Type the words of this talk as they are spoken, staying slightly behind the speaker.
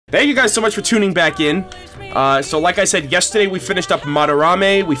Thank you guys so much for tuning back in. So like I said, yesterday we finished up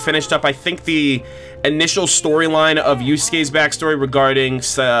Madarame. We finished up, I think, the initial storyline of Yusuke's backstory regarding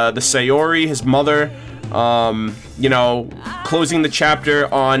the Sayori, his mother. You know, closing the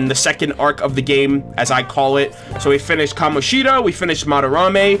chapter on the second arc of the game, as I call it. So we finished Kamoshida, we finished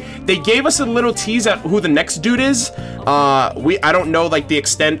Madarame. They gave us a little tease at who the next dude is. I don't know, like, the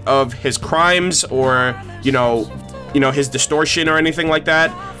extent of his crimes or, you know, his distortion or anything like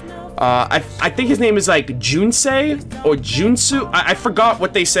that. I think his name is like Junsei or Junsu. I forgot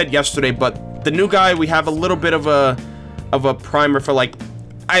what they said yesterday, but the new guy, we have a little bit of a primer for, like,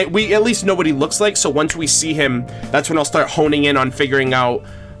 we at least know what he looks like, so once we see him, that's when I'll start honing in on figuring out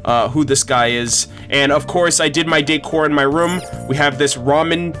who this guy is. And of course, I did my decor in my room. We have this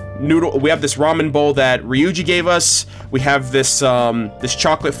ramen bowl that Ryuji gave us. We have this this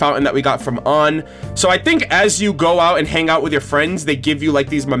chocolate fountain that we got from An. So I think as you go out and hang out with your friends, they give you like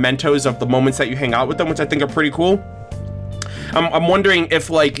these mementos of the moments that you hang out with them, which I think are pretty cool. I'm wondering if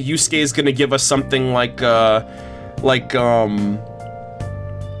like Yusuke is gonna give us something like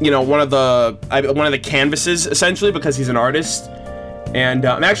you know, one of the canvases, essentially, because he's an artist. And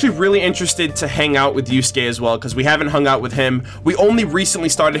I'm actually really interested to hang out with Yusuke as well, because we haven't hung out with him. We only recently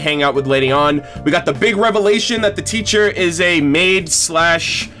started hanging out with Lady An. We got the big revelation that the teacher is a maid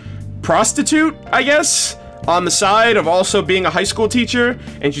slash prostitute, I guess, on the side of also being a high school teacher,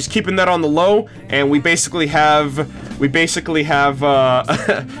 and she's keeping that on the low. And we basically have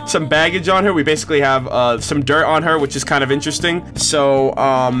some baggage on her. We basically have some dirt on her, which is kind of interesting. So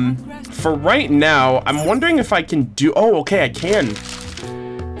for right now, I'm wondering if I can do. Oh, okay, I can.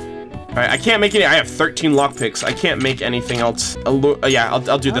 All right, I can't make any. I have 13 lockpicks. I can't make anything else. Yeah,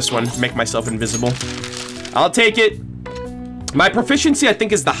 I'll do this one. Make myself invisible. I'll take it. My proficiency, I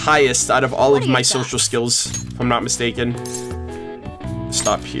think, is the highest out of all of my social skills, if I'm not mistaken.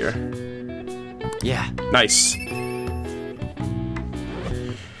 Stop here. Yeah. Nice.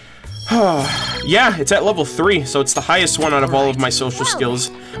 Yeah, it's at level 3, so it's the highest one out of all of my social skills.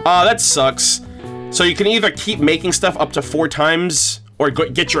 That sucks. So you can either keep making stuff up to 4 times, or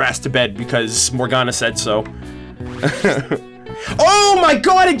get your ass to bed, because Morgana said so. Oh my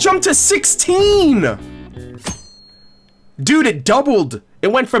god, it jumped to 16! Dude, it doubled.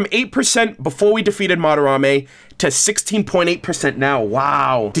 It went from 8% before we defeated Madarame to 16.8% now.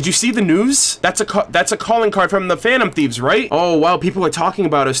 Wow. Did you see the news? That's a calling card from the Phantom Thieves, right? Oh wow, people are talking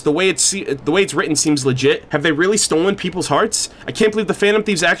about us. The way it's written seems legit. Have they really stolen people's hearts? I can't believe the Phantom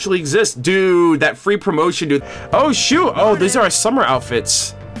Thieves actually exist. Dude, that free promotion, dude. Oh shoot. Oh, these are our summer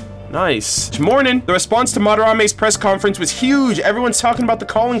outfits. Nice. Good morning. The response to Madarame's press conference was huge. Everyone's talking about the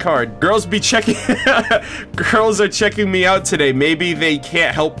calling card. Girls are checking me out today. Maybe they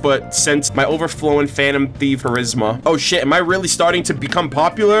can't help but sense my overflowing Phantom Thief charisma. Oh shit, am I really starting to become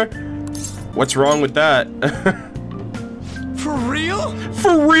popular? What's wrong with that? For real?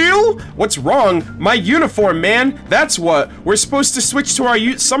 For real? What's wrong? My uniform, man. That's what. We're supposed to switch to our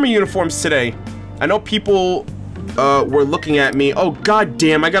summer uniforms today. I know people were looking at me. Oh god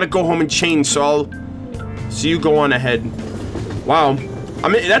damn, I gotta go home and change, so you go on ahead. Wow. I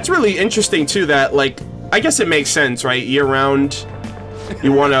mean, that's really interesting too, that, like, I guess it makes sense, right? Year round,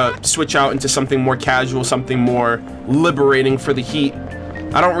 you want to switch out into something more casual, something more liberating for the heat.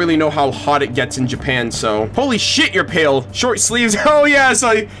 I don't really know how hot it gets in Japan, so. Holy shit, you're pale. Short sleeves. Oh yeah,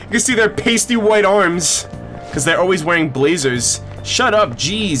 so you can see their pasty white arms, because they're always wearing blazers. Shut up,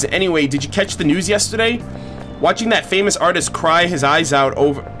 jeez. Anyway, did you catch the news yesterday? Watching that famous artist cry his eyes out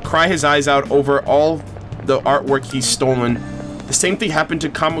over all the artwork he's stolen. The same thing happened to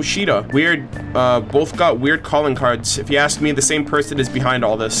Kamoshida. Weird, both got weird calling cards. If you ask me, the same person is behind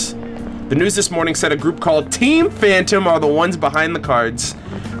all this. The news this morning said a group called Team Phantom are the ones behind the cards.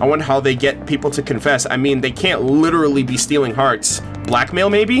 I wonder how they get people to confess. I mean, they can't literally be stealing hearts.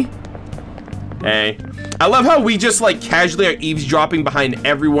 Blackmail, maybe? Hey. I love how we just, like, casually are eavesdropping behind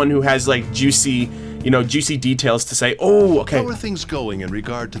everyone who has, like, juicy details to say. Oh, okay. How are things going in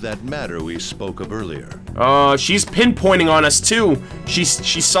regard to that matter we spoke of earlier? She's pinpointing on us too. She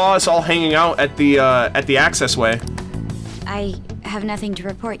saw us all hanging out at the accessway. I have nothing to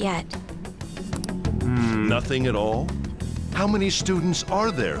report yet. Nothing at all? How many students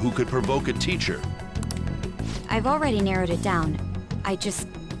are there who could provoke a teacher? I've already narrowed it down. I just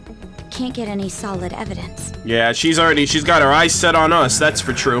can't get any solid evidence. Yeah, she's got her eyes set on us, that's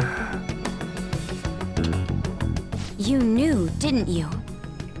for true. You knew, didn't you?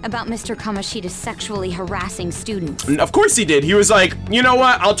 About Mr. Kamoshida sexually harassing students. And of course he did. He was like, you know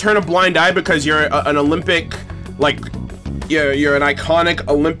what? I'll turn a blind eye because you're an Olympic, like, you're an iconic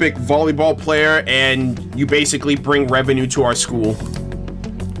Olympic volleyball player, and you basically bring revenue to our school.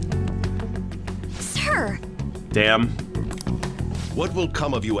 sure. Damn. What will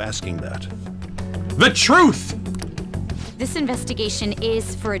come of you asking that? The truth! This investigation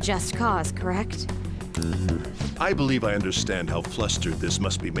is for a just cause, correct? I believe I understand how flustered this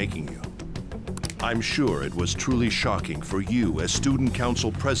must be making you. I'm sure it was truly shocking for you as Student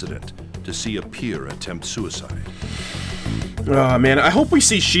Council President to see a peer attempt suicide. Oh man, I hope we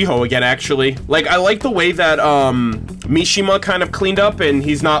see Shiho again, actually. Like, I like the way that, Mishima kind of cleaned up and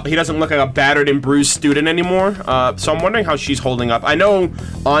he doesn't look like a battered and bruised student anymore. So I'm wondering how she's holding up. I know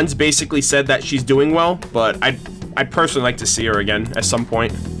Ans basically said that she's doing well, but I'd personally like to see her again at some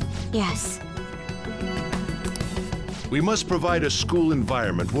point. Yes. We must provide a school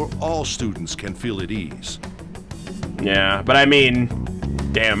environment where all students can feel at ease. Yeah, but I mean,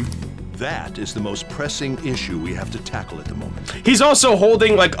 damn. That is the most pressing issue we have to tackle at the moment. He's also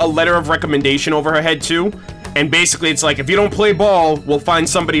holding, like, a letter of recommendation over her head, too. And basically, it's like, if you don't play ball, we'll find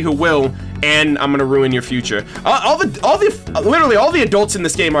somebody who will, and I'm gonna ruin your future. Literally, all the adults in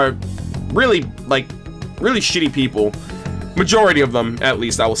this game are really, like, really shitty people. Majority of them, at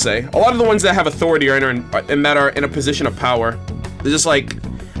least, I will say. A lot of the ones that have authority and that are in a position of power. They're just like,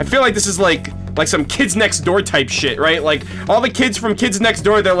 I feel like this is like some Kids Next Door type shit, right? Like, all the kids from Kids Next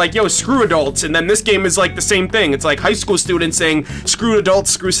Door, they're like, yo, screw adults. And then this game is like the same thing. It's like high school students saying, screw adults,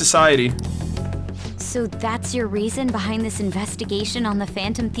 screw society. So that's your reason behind this investigation on the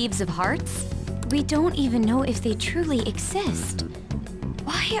Phantom Thieves of Hearts? We don't even know if they truly exist.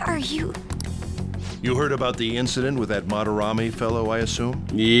 Why are you... You heard about the incident with that Madarame fellow, I assume?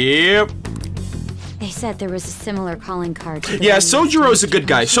 Yep. They said there was a similar calling card. Yeah, Sojiro's a good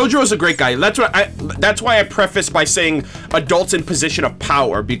guy. Sojiro's a great guy. That's why I preface by saying adults in position of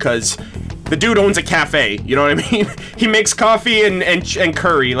power, because the dude owns a cafe, you know what I mean? He makes coffee and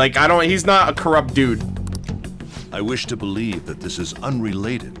curry. Like, he's not a corrupt dude. I wish to believe that this is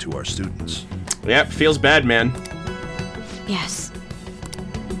unrelated to our students. Yep, feels bad, man. Yes.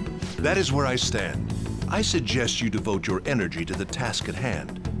 That is where I stand. I suggest you devote your energy to the task at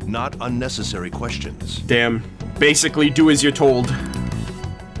hand, not unnecessary questions. Damn. Basically, do as you're told.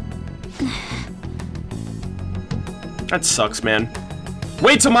 That sucks, man.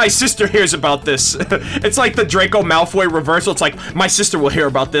 Wait till my sister hears about this. It's like the Draco Malfoy reversal. It's like, my sister will hear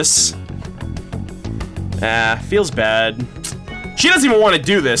about this. Feels bad. She doesn't even want to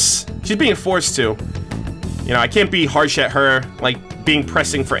do this. She's being forced to. You know, I can't be harsh at her, like, being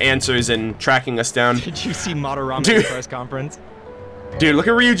pressing for answers and tracking us down. Did you see Madarame's press conference? Dude, look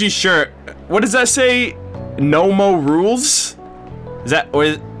at Ryuji's shirt. What does that say? No mo rules? Does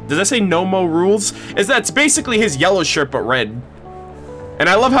that say no mo rules? It's basically his yellow shirt but red. And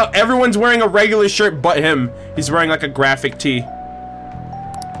I love how everyone's wearing a regular shirt but him. He's wearing like a graphic tee.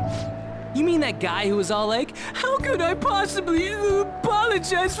 You mean that guy who was all like, how could I possibly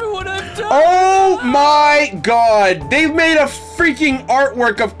apologize for what I've done? Oh my god. They've made a freaking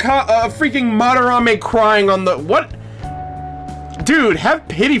artwork of freaking Madarame crying on the... What? Dude, have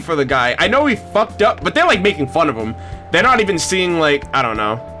pity for the guy. I know he fucked up, but they're like making fun of him. They're not even seeing, like, I don't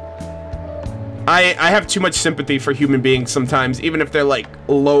know. I have too much sympathy for human beings sometimes, even if they're like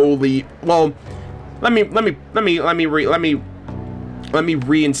lowly. Well, let me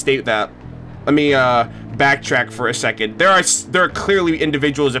reinstate that. Let me backtrack for a second. There are clearly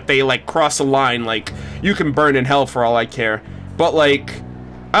individuals, if they like cross a line, like, you can burn in hell for all I care. But like,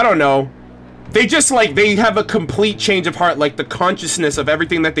 I don't know. They just like, they have a complete change of heart. Like, the consciousness of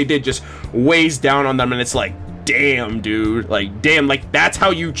everything that they did just weighs down on them, and it's like, damn, dude. Like, damn, like, that's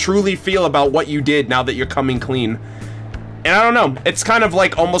how you truly feel about what you did now that you're coming clean. And I don't know. It's kind of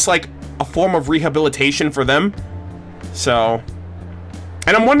like, almost like a form of rehabilitation for them. So...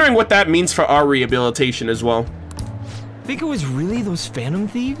 And I'm wondering what that means for our rehabilitation as well. Think it was really those Phantom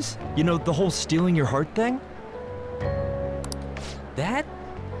Thieves? You know, the whole stealing your heart thing? That?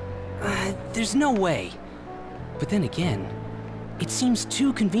 There's no way. But then again, it seems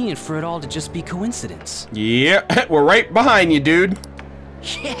too convenient for it all to just be coincidence. Yeah, we're right behind you, dude.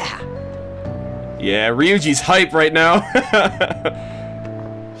 Yeah. Yeah, Ryuji's hype right now.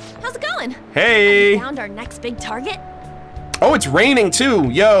 How's it going? Hey. Found our next big target? Oh, it's raining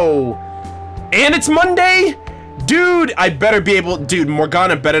too, yo. And it's Monday? Dude, I better be able, dude,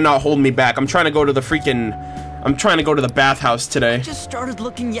 Morgana better not hold me back. I'm trying to go to the bathhouse today. I just started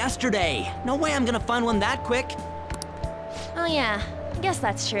looking yesterday. No way I'm gonna find one that quick. Oh yeah, I guess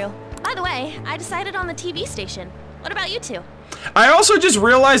that's true. By the way, I decided on the TV station. What about you two? I also just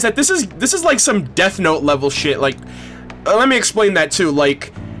realized that this is like some Death Note level shit. Like, let me explain that too.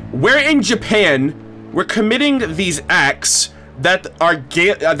 Like, we're in Japan. We're committing these acts that are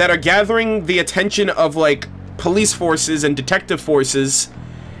gathering the attention of like police forces and detective forces,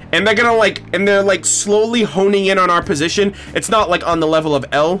 And they're gonna like, and they're like slowly honing in on our position. It's not like on the level of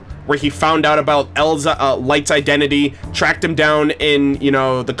L, where he found out about L's Light's identity, tracked him down in, you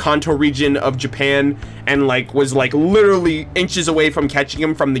know, the Kanto region of Japan, and like was like literally inches away from catching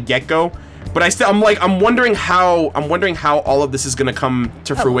him from the get-go. But I'm wondering how all of this is gonna come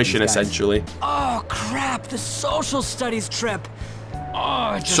to fruition, essentially. Oh crap! The social studies trip. Oh,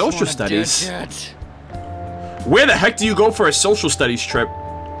 I just Social wanna studies? ditch it. Where the heck do you go for a social studies trip?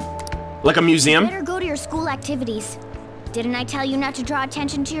 Like a museum? Better go to your school activities. Didn't I tell you not to draw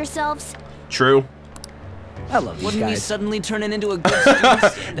attention to yourselves? True. I love these Wouldn't we guys. suddenly turn into a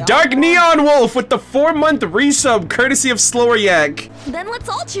good student? Dark Neon Wolf with the 4-month resub, courtesy of Slower Yak. Then let's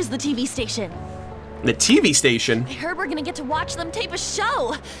all choose the TV station. The TV station? I heard we're gonna get to watch them tape a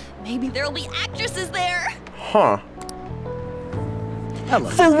show. Maybe there'll be actresses there. Huh. I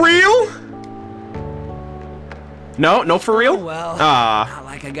love For real? No, no for real? Oh, well, Ah. not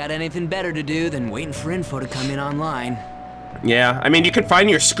like I got anything better to do than waiting for info to come in online. Yeah, I mean, you can find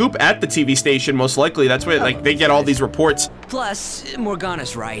your scoop at the TV station, most likely. That's where, like, they get all these reports. Plus,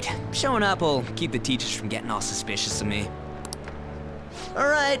 Morgana's right. Showing up will keep the teachers from getting all suspicious of me. All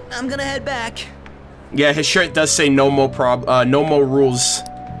right, I'm gonna head back. Yeah, his shirt does say no more no more rules.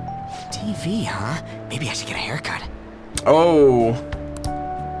 TV, huh? Maybe I should get a haircut. Oh.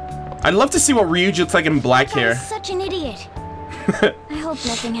 I'd love to see what Ryuji looks like in black hair. I'm such an idiot. I hope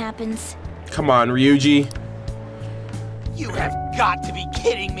nothing happens. Come on, Ryuji. You have got to be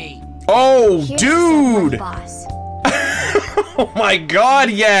kidding me! Oh, Here's dude! someone, boss. Oh my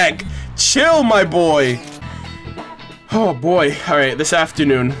god, Yak! Chill, my boy! Oh boy. Alright, this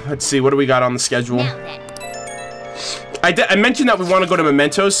afternoon. Let's see, what do we got on the schedule? Now then. I mentioned that we want to go to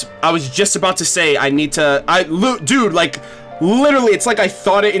Mementos. I was just about to say I need to... Dude, like, literally, it's like I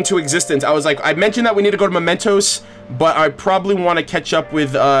thought it into existence. I was like, I mentioned that we need to go to Mementos, but I probably want to catch up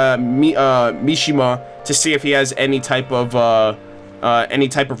with Mishima to see if he has any type of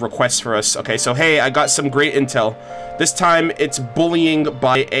requests for us. Okay, so hey, I got some great intel. This time it's bullying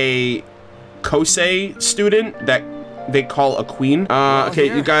by a Kosei student that they call a queen. Okay,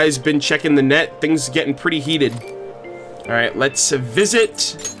 you guys been checking the net. Things getting pretty heated. All right, let's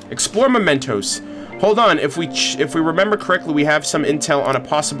explore Mementos. Hold on, if we remember correctly, we have some intel on a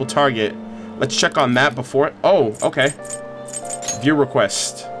possible target. Let's check on that before. Oh, okay. View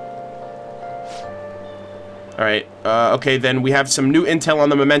request. All right. Okay, then we have some new intel on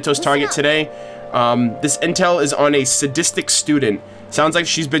the Mementos target today. This intel is on a sadistic student. Sounds like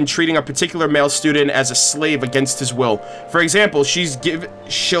she's been treating a particular male student as a slave against his will. For example,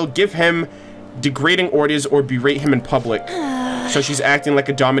 she'll give him degrading orders or berate him in public. So she's acting like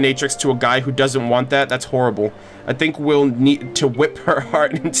a dominatrix to a guy who doesn't want that. That's horrible. I think we'll need to whip her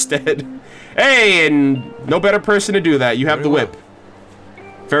heart instead. Hey, and no better person to do that. You have the whip.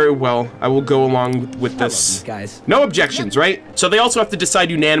 Very well. I will go along with this. Guys. No objections, right? So they also have to decide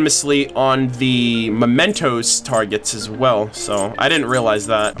unanimously on the Mementos targets as well. So I didn't realize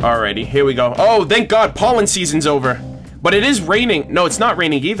that. Alrighty, here we go. Oh, thank God, pollen season's over. But it is raining. No, it's not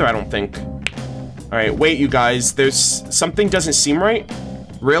raining either, I don't think. Alright, wait, you guys. There's something doesn't seem right.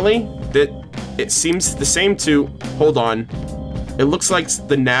 Really? It seems the same to... Hold on. It looks like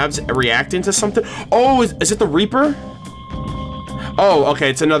the nav's reacting to something. Oh, is it the Reaper? Oh, okay,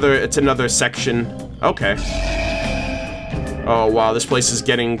 it's another section. Okay. Oh, wow, this place is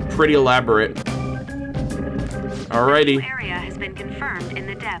getting pretty elaborate. Alrighty. Area has been confirmed in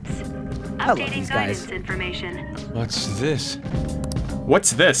the depths. I love Updating these guys. guidance information. What's this?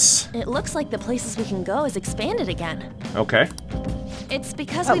 What's this? It looks like the places we can go is expanded again. Okay. It's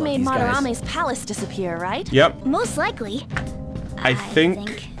because I we love made these guys. Madarame's palace disappear, right? Yep. Most likely. I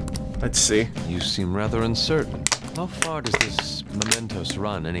think... Let's see. You seem rather uncertain. How far does this Mementos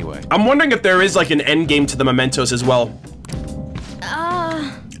run, anyway? I'm wondering if there is, like, an end game to the Mementos as well.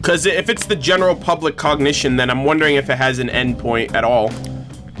 Because if it's the general public cognition, then I'm wondering if it has an end point at all.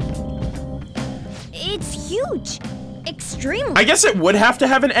 It's huge. Extremely. I guess it would have to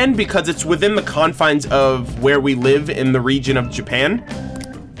have an end because it's within the confines of where we live in the region of Japan.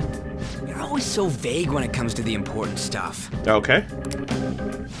 You're always so vague when it comes to the important stuff. Okay.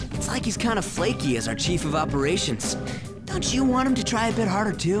 It's like he's kind of flaky as our chief of operations. Don't you want him to try a bit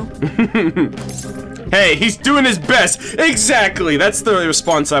harder too? Hey, he's doing his best. Exactly. That's the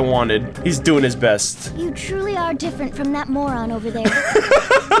response I wanted. He's doing his best. You truly are different from that moron over there.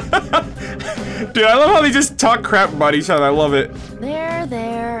 Dude, I love how they just talk crap about each other. I love it.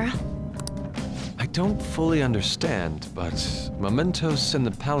 There. I don't fully understand, but Mementos and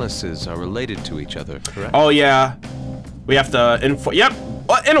the palaces are related to each other, correct? Oh, yeah. We have to yep.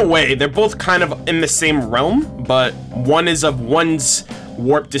 Well, in a way, they're both kind of in the same realm, but one is of one's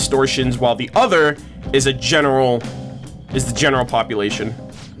warp distortions, while the other is the general population.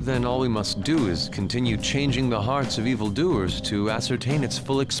 Then all we must do is continue changing the hearts of evildoers to ascertain its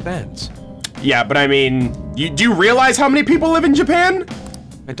full expanse. Yeah, but I mean, do you realize how many people live in Japan?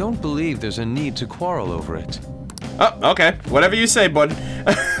 I don't believe there's a need to quarrel over it. Oh, okay. Whatever you say, bud.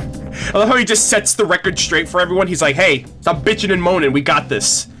 I love how he just sets the record straight for everyone. He's like, hey, stop bitching and moaning. We got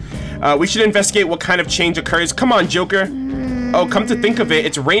this. We should investigate what kind of change occurs. Come on, Joker. Oh, come to think of it,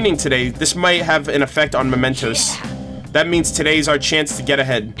 it's raining today. This might have an effect on mementos. That means today's our chance to get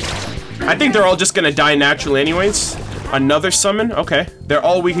ahead. I think they're all just gonna die naturally anyways. Another summon? Okay. They're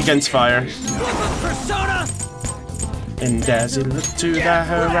all weak against fire. Persona! And as it looked to the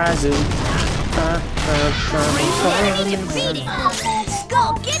horizon,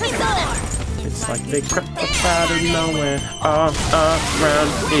 it's like they crept up out of nowhere, all around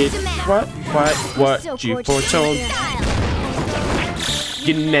it. What you foretold?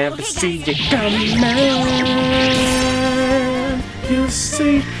 You never see it coming. You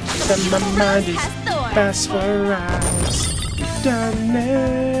see that my mind is fast for hours. Done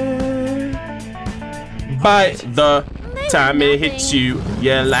it. By the time it hits you,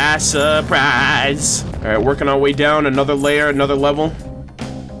 your last surprise. All right, working our way down, another layer, another level.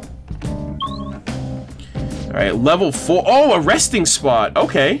 All right, level 4. Oh, a resting spot.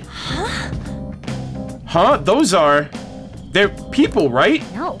 Okay. Huh? Those are... They're people, right?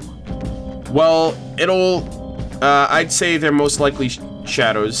 No. Well, I'd say they're most likely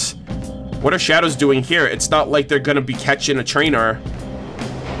shadows. What are shadows doing here? It's not like they're gonna be catching a trainer.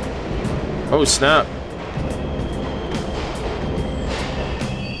 Oh, snap.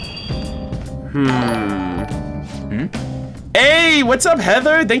 Hey, what's up,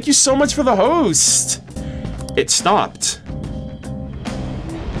 Heather? Thank you so much for the host. It stopped.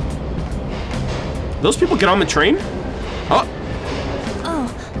 Those people get on the train? Oh.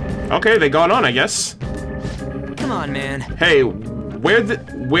 Okay, they got on, I guess. Come on, man. Hey,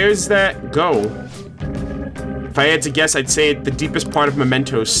 where's that go? If I had to guess, I'd say the deepest part of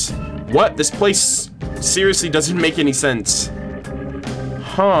Mementos. What? This place seriously doesn't make any sense.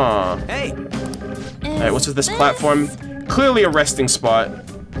 Huh. Hey. Alright, what's with this platform? Clearly a resting spot.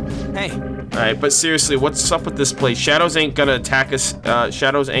 Hey. Alright, but seriously, what's up with this place? Shadows ain't gonna attack us.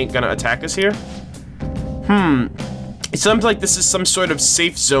 Shadows ain't gonna attack us here? It sounds like this is some sort of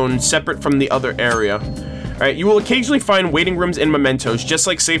safe zone separate from the other area. Alright, you will occasionally find waiting rooms in Mementos. Just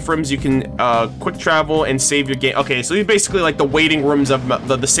like safe rooms, you can quick travel and save your game. Okay, so these are basically like the waiting rooms of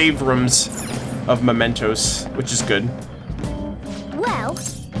the save rooms of Mementos, which is good. Well.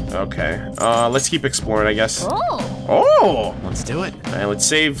 Okay, let's keep exploring, I guess. Oh! Let's do it. Alright, let's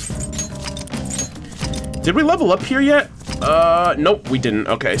save. Did we level up here yet? Nope, we didn't.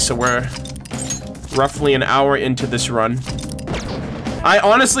 Okay, so we're roughly an hour into this run. I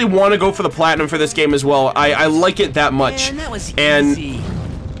honestly want to go for the platinum for this game as well. I like it that much. Man, that was and easy.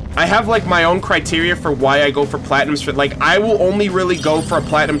 I have like my own criteria for why I go for platinums. For like, I will only really go for a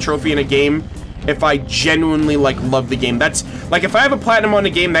platinum trophy in a game if I genuinely like love the game. That's like, if I have a platinum on a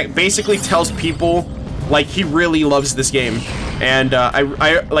game, that basically tells people like he really loves this game. And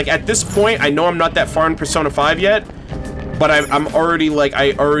I like, at this point, I know I'm not that far in Persona 5 yet, but I'm already like,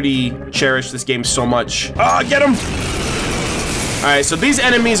 I already cherish this game so much. Ah, get him! Alright, so these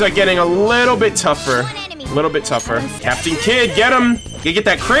enemies are getting a little bit tougher. A little bit tougher. Captain Kidd, get him! You get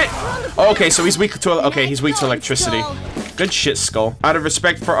that crit? Oh, okay, so he's weak to, okay, he's weak to electricity. Good shit, Skull. Out of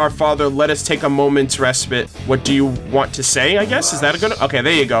respect for our father, let us take a moment's respite. What do you want to say, I guess? Is that a good... Okay,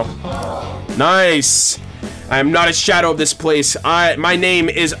 there you go. Nice. I am not a shadow of this place. My name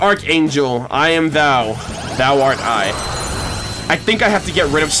is Archangel. I am thou. Thou art I. I think I have to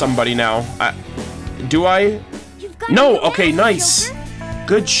get rid of somebody now. Do I? No, okay, nice.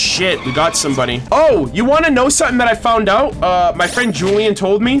 Good shit, we got somebody. Oh, you want to know something that I found out? My friend Julian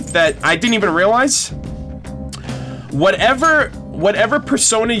told me that I didn't even realize. Whatever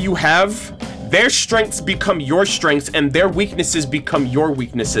persona you have, their strengths become your strengths and their weaknesses become your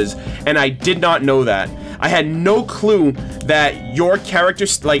weaknesses. And I did not know that. I had no clue that your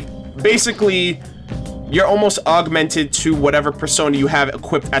character's, like, basically, you're almost augmented to whatever persona you have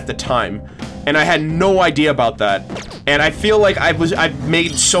equipped at the time. And I had no idea about that. And I feel like I've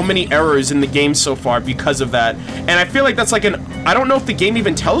made so many errors in the game so far because of that. And I feel like that's like I don't know if the game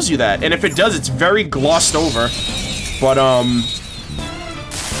even tells you that. And if it does, it's very glossed over. But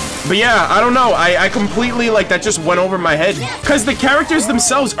yeah, I don't know. I completely, like, that just went over my head. Because the characters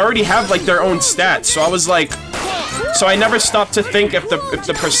themselves already have, like, their own stats. So I was like... So I never stopped to think if the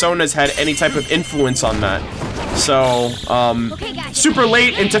personas had any type of influence on that. So, super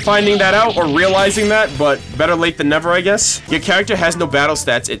late into finding that out or realizing that, but better late than never, I guess. Your character has no battle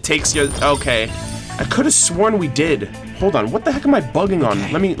stats. It takes your... Okay. I could have sworn we did. Hold on. What the heck am I bugging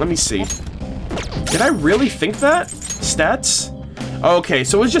on? Let me see. Did I really think that? Stats? Okay,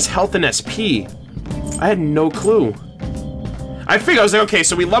 so it was just health and SP. I had no clue. I figured, I was like, okay,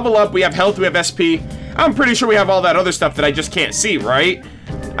 so we level up, we have health, we have SP. I'm pretty sure we have all that other stuff that I just can't see, right?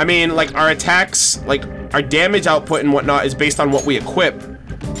 I mean, like, our attacks, like, our damage output and whatnot is based on what we equip.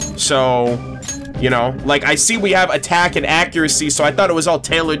 So, you know, like, I see we have attack and accuracy, so I thought it was all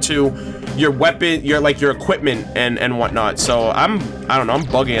tailored to your weapon, your equipment and whatnot. So, I don't know, I'm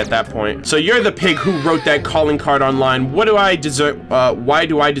bugging at that point. So, you're the pig who wrote that calling card online. What do I deserve, why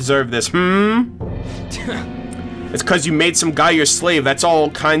do I deserve this? It's because you made some guy your slave. That's all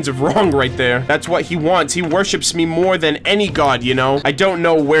kinds of wrong right there. That's what he wants. He worships me more than any god, you know? I don't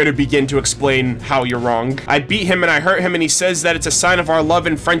know where to begin to explain how you're wrong. I beat him and I hurt him and he says that it's a sign of our love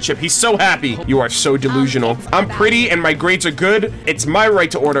and friendship. He's so happy. You are so delusional. I'm pretty and my grades are good. It's my right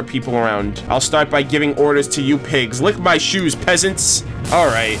to order people around. I'll start by giving orders to you pigs. Lick my shoes, peasants. All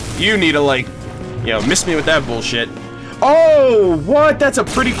right, you need to like, you know, miss me with that bullshit. Oh, what? That's a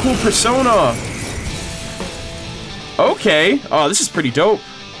pretty cool persona. Okay. Oh, this is pretty dope.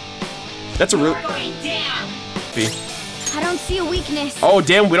 That's a real... I don't see a weakness. Oh,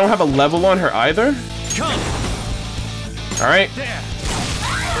 damn, we don't have a level on her either? Come. Alright.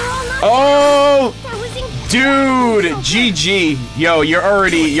 Oh! Dude, GG. Yo, you're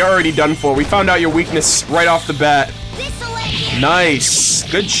already done for. We found out your weakness right off the bat. Nice.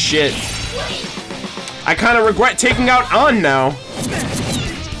 Good shit. I kind of regret taking out On now.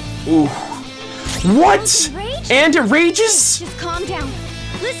 Ooh. What? And it rages? Just calm down.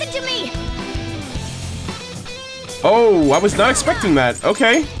 Listen to me. Oh, I was not expecting that.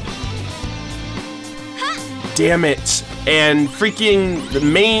 Okay. Damn it. And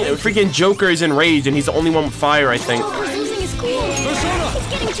freaking Joker is enraged and he's the only one with fire, I think. Joker's losing his cool. He's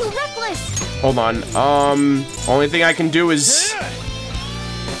getting too reckless. Hold on. Only thing I can do is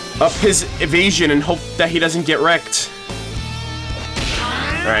up his evasion and hope that he doesn't get wrecked.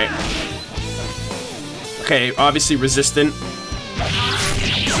 All right. Okay, obviously resistant.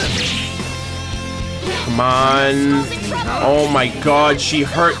 Come on. Oh my god, she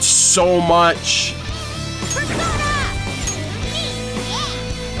hurts so much.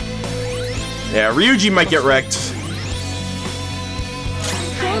 Yeah, Ryuji might get wrecked.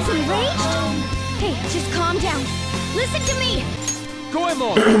 Girls enraged? Hey, just calm down. Listen to me.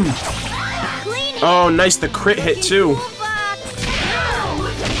 Oh, nice, the crit hit too.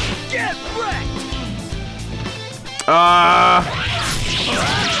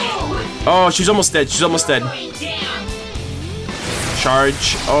 Oh, she's almost dead. She's almost dead.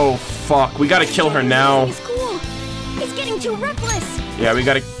 Charge. Oh, fuck. We gotta kill her now. He's cool. He's getting too reckless. Yeah, we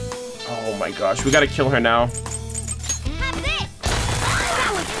gotta... Oh my gosh, we gotta kill her now.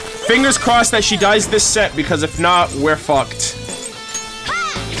 Fingers crossed that she dies this set, because if not, we're fucked.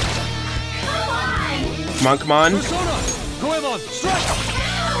 Come on, come on.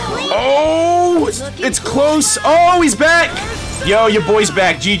 Oh, it's close. Oh, he's back. Yo, your boy's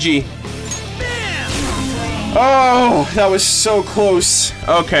back. GG. Oh, that was so close.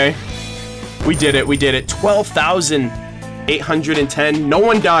 Okay. We did it. We did it. 12,810. No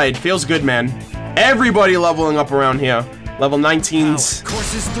one died. Feels good, man. Everybody leveling up around here. Level 19s.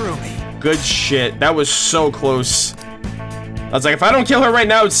 Courses through me. Good shit. That was so close. I was like, if I don't kill her right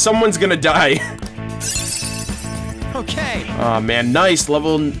now, someone's gonna die. Okay. Oh man, nice.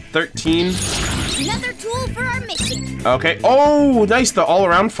 Level 13. Another tool for our mission. Okay. Oh, nice. The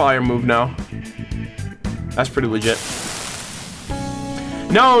all-around fire move now. That's pretty legit.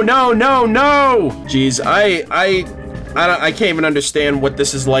 No, no, no, no. Jeez, I can't even understand what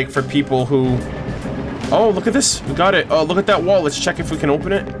this is like for people who... Oh, look at this. We got it. Oh, look at that wall. Let's check if we can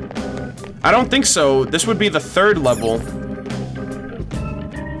open it. I don't think so. This would be the 3rd level.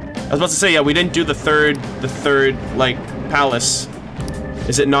 I was about to say, yeah, we didn't do the third, like, palace.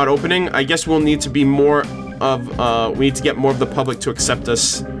 Is it not opening? I guess we'll need to be more of, we need to get more of the public to accept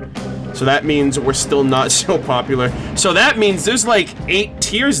us. So that means we're still not so popular. So that means there's like 8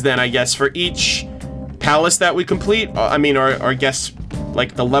 tiers then, I guess, for each palace that we complete. I mean, or I guess,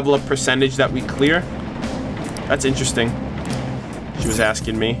 like, the level of percentage that we clear. That's interesting. She was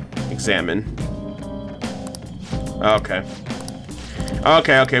asking me. Examine. Okay.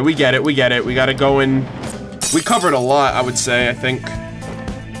 Okay, okay, we get it, we get it. We gotta go in... We covered a lot, I would say, I think.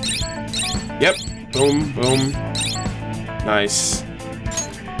 Yep. Boom, boom. Nice.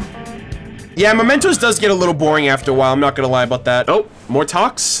 Yeah, Mementos does get a little boring after a while, I'm not gonna lie about that. Oh, more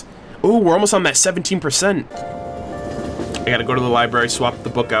talks? Ooh, we're almost on that 17%. I gotta go to the library, swap the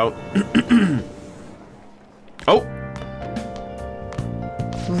book out. Oh!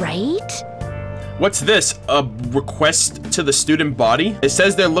 Right? What's this? A request to the student body? It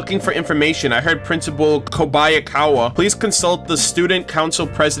says they're looking for information. I heard Principal Kobayakawa. Please consult the student council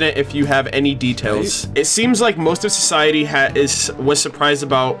president if you have any details. It seems like most of society was surprised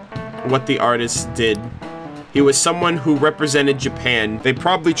about what the artist did. He was someone who represented Japan. They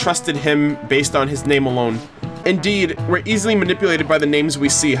probably trusted him based on his name alone. Indeed, we're easily manipulated by the names we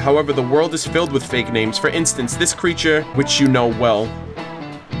see. However, the world is filled with fake names. For instance, this creature, which you know well.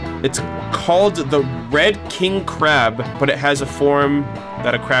 It's called the Red King Crab, but it has a form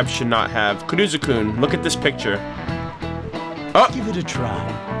that a crab should not have. Kuruzu-kun, look at this picture. Oh! Give it a try.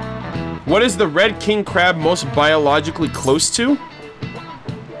 What is the Red King Crab most biologically close to?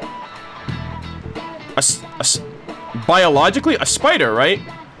 Biologically? A spider, right?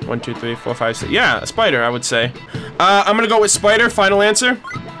 1, 2, 3, 4, 5, 6. Yeah, a spider, I would say. I'm gonna go with spider. Final answer.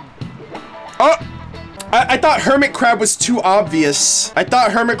 Oh! I thought hermit crab was too obvious. I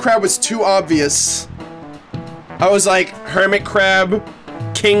was like, hermit crab,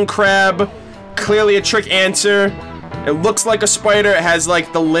 king crab, clearly a trick answer. It looks like a spider. It has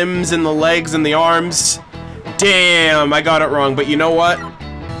like the limbs and the legs and the arms. Damn, I got it wrong, but you know what?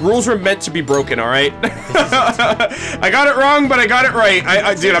 Rules were meant to be broken, all right? I got it wrong, but I got it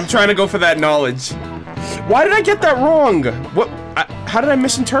right. Dude, I'm trying to go for that knowledge. Why did I get that wrong? What? How did I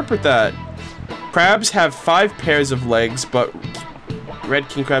misinterpret that? Crabs have 5 pairs of legs, but red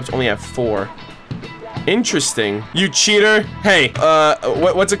king crabs only have 4. Interesting. You cheater. Hey,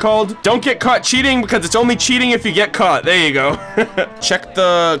 what's it called? Don't get caught cheating because it's only cheating if you get caught. There you go. Check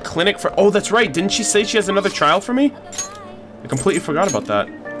the clinic for... Oh, that's right. Didn't she say she has another trial for me? I completely forgot about that.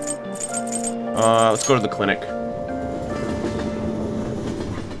 Let's go to the clinic.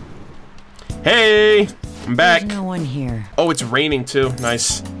 Hey, I'm back. There's no one here. Oh, it's raining too.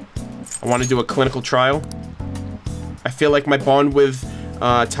 Nice. I want to do a clinical trial. I feel like my bond with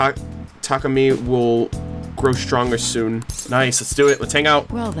Takami will grow stronger soon. Nice, let's do it. Let's hang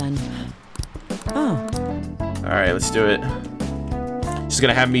out. Well then. Oh. Alright, let's do it. She's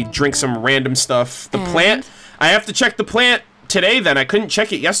gonna have me drink some random stuff. The plant? I have to check the plant today then. I couldn't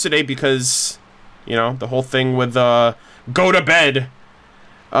check it yesterday because, you know, the whole thing with go to bed.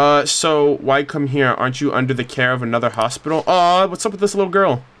 So why come here? Aren't you under the care of another hospital? Aw, what's up with this little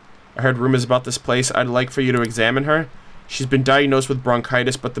girl? I heard rumors about this place. I'd like for you to examine her. She's been diagnosed with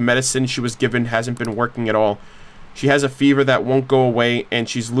bronchitis, but the medicine she was given hasn't been working at all. She has a fever that won't go away, and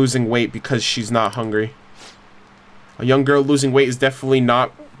she's losing weight because she's not hungry. A young girl losing weight is definitely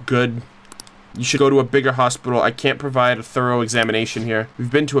not good. You should go to a bigger hospital. I can't provide a thorough examination here. We've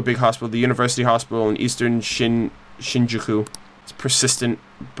been to a big hospital, the University Hospital in Eastern Shinjuku. It's persistent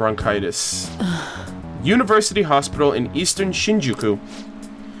bronchitis. University Hospital in Eastern Shinjuku.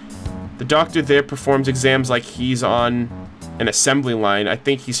 The doctor there performs exams like he's on an assembly line. I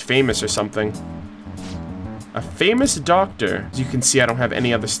think he's famous or something. A famous doctor. As you can see, I don't have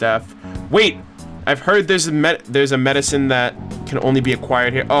any other staff. Wait! I've heard there's a medicine that can only be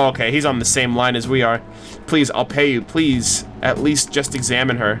acquired here. Oh, okay. He's on the same line as we are. Please, I'll pay you. Please, at least just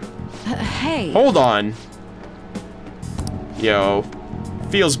examine her. Hey. Hold on. Yo.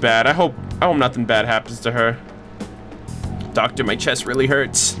 Feels bad. I hope nothing bad happens to her. Doctor, my chest really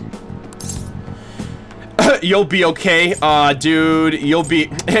hurts. You'll be okay. Dude, you'll be...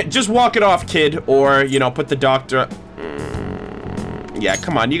 Just walk it off, kid. Or, you know, put the doctor... Yeah,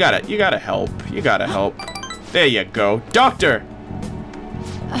 come on. You gotta help. You gotta help. There you go. Doctor!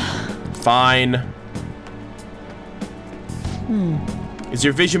 Fine. Is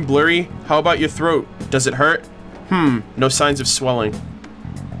your vision blurry? How about your throat? Does it hurt? No signs of swelling.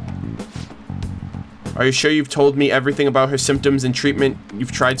 Are you sure you've told me everything about her symptoms and treatment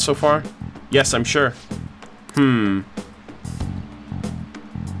you've tried so far? Yes, I'm sure.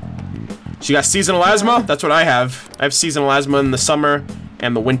 She got seasonal asthma? That's what I have. I have seasonal asthma in the summer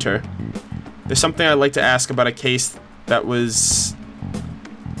and the winter. There's something I'd like to ask about a case that was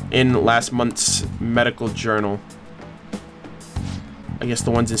in last month's medical journal. I guess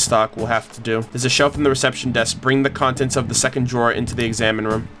the ones in stock will have to do. There's a shelf in the reception desk. Bring the contents of the second drawer into the exam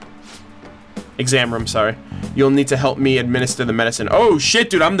room, sorry. You'll need to help me administer the medicine. Oh shit,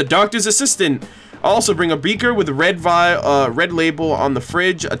 dude, I'm the doctor's assistant. Also bring a beaker with a red label on the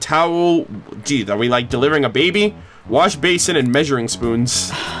fridge, a towel. Gee, are we like delivering a baby? Wash basin and measuring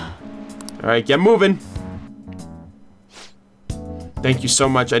spoons. Alright, get moving. Thank you so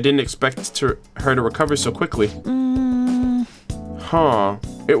much. I didn't expect her to recover so quickly. Huh.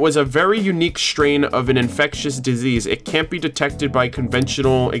 It was a very unique strain of an infectious disease. It can't be detected by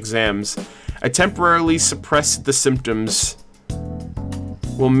conventional exams. I temporarily suppressed the symptoms.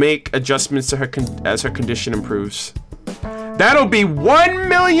 We'll make adjustments to her as her condition improves. That'll be 1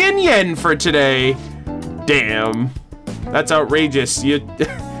 million yen for today. Damn. That's outrageous. You're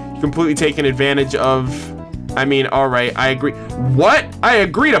completely taking advantage of... I mean, alright, I agree. What? I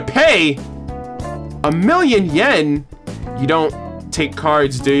agree to pay? 1 million yen? You don't take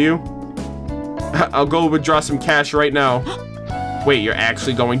cards, do you? I'll go withdraw some cash right now. Wait, you're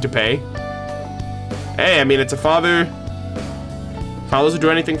actually going to pay? Hey, I mean, it's a father. Fathers will do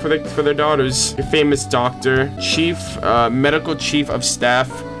anything for their daughters. Your famous doctor, medical chief of staff,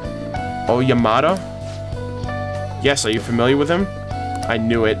 Oyamada? Yes, are you familiar with him? I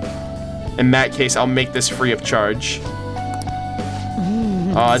knew it. In that case, I'll make this free of charge.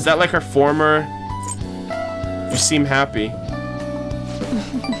 Is that like her former? You seem happy.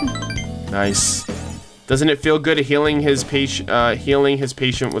 Nice. Doesn't it feel good healing his patient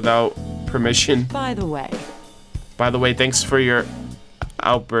without permission? By the way, thanks for your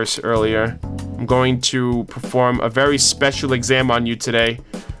outburst earlier. I'm going to perform a very special exam on you today.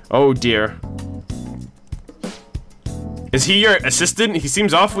 Oh dear. Is he your assistant? He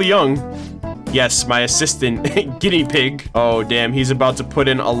seems awfully young. Yes, my assistant, guinea pig. Oh damn, he's about to put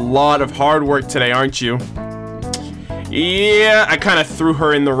in a lot of hard work today, aren't you? Yeah, I kind of threw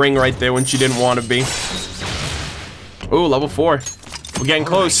her in the ring right there when she didn't want to be. Ooh, level 4. We're getting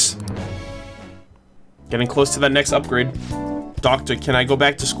close. Getting close to that next upgrade. Doctor, can I go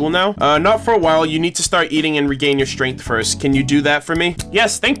back to school now? Not for a while. You need to start eating and regain your strength first. Can you do that for me?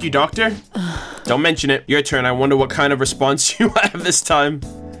 Yes, thank you, doctor. Don't mention it. Your turn. I wonder what kind of response you have this time.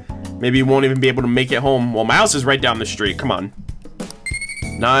 Maybe you won't even be able to make it home. Well, my house is right down the street. Come on.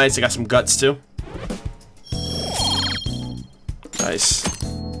 Nice. I got some guts, too. Nice.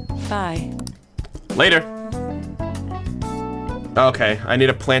 bye. Later. Okay, I need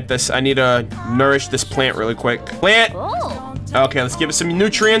to plant this. I need to nourish this plant really quick. Plant! Oh. Okay, let's give it some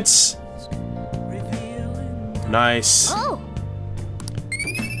nutrients. Nice. Oh.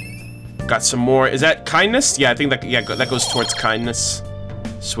 Got some more. Is that kindness? Yeah, I think that, yeah, that goes towards kindness.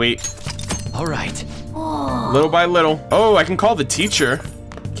 Sweet. All right. Little by little. Oh, I can call the teacher.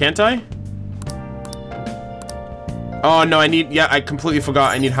 Can't I? Oh, no, I need... Yeah, I completely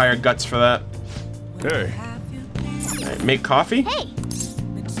forgot. I need higher guts for that. Hey. Right, make coffee? Hey.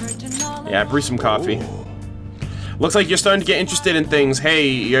 Yeah, brew some coffee. Looks like you're starting to get interested in things. Hey,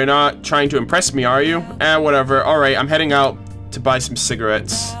 you're not trying to impress me, are you? Whatever. Alright, I'm heading out to buy some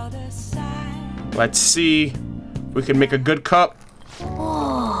cigarettes. Let's see. We can make a good cup.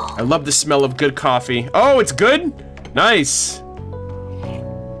 I love the smell of good coffee. Oh, it's good? Nice.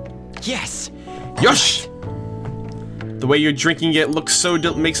 Yes. Yosh! The way you're drinking it looks so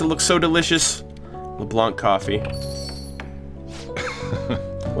makes it look so delicious. LeBlanc coffee.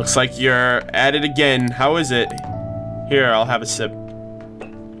 Looks like you're at it again. How is it? Here, I'll have a sip.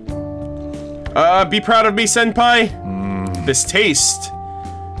 Be proud of me, senpai. This taste.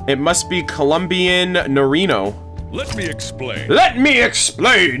 It must be Colombian Norino. Let me explain. Let me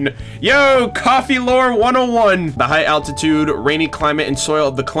explain! Yo, Coffee Lore 101! The high altitude, rainy climate, and soil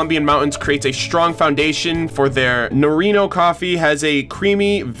of the Colombian mountains creates a strong foundation for their Norino coffee. Has a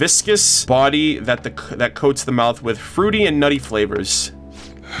creamy, viscous body that coats the mouth with fruity and nutty flavors.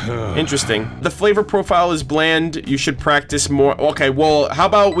 Interesting. The flavor profile is bland. You should practice more. Okay, well, how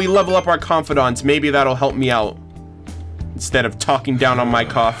about we level up our confidants? Maybe that'll help me out. Instead of talking down on my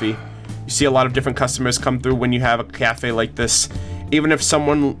coffee. You see a lot of different customers come through when you have a cafe like this. Even if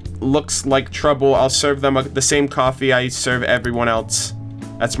someone looks like trouble, I'll serve them the same coffee I serve everyone else.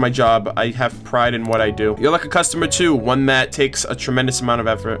 That's my job. I have pride in what I do. You're like a customer too, one that takes a tremendous amount of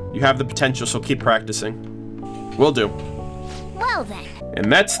effort. You have the potential, so keep practicing. Will do. Well then. And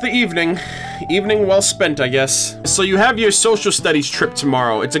that's the evening. Evening well spent, I guess. So you have your social studies trip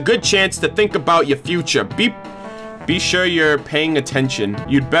tomorrow. It's a good chance to think about your future. Be sure you're paying attention.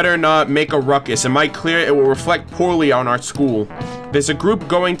 You'd better not make a ruckus. Am I clear? It will reflect poorly on our school. There's a group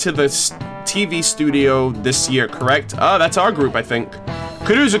going to the TV studio this year, correct? That's our group, I think.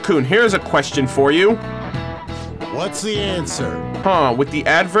 Kuruza-kun, here's a question for you. What's the answer? With the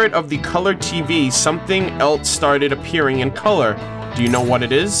advert of the color TV, something else started appearing in color. Do you know what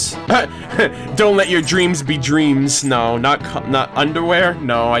it is? Don't let your dreams be dreams. No, not underwear?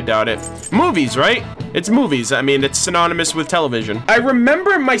 No, I doubt it. Movies, right? It's movies. I mean, it's synonymous with television. I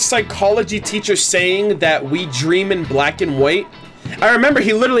remember my psychology teacher saying that we dream in black and white. I remember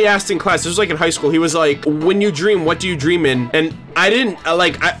he literally asked in class, this was like in high school, he was like, when you dream, what do you dream in? And I didn't,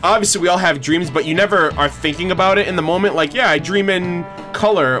 obviously we all have dreams, but you never are thinking about it in the moment. Like, yeah, I dream in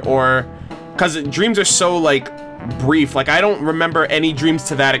color, or, because dreams are so, like, brief. Like, I don't remember any dreams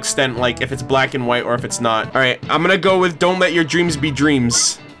to that extent, like if it's black and white or if it's not. All right, I'm gonna go with don't let your dreams be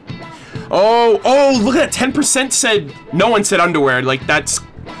dreams. Oh, look at that. 10% said, no one said underwear. Like, that's,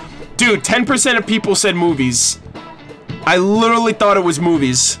 dude, 10% of people said movies. I literally thought it was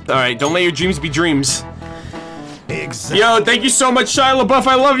movies. All right, don't let your dreams be dreams. Exactly. Yo, thank you so much, Shia LaBeouf.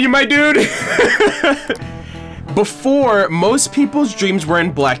 I love you, my dude. Before, most people's dreams were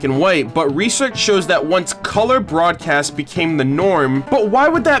in black and white, but research shows that once color broadcast became the norm, but why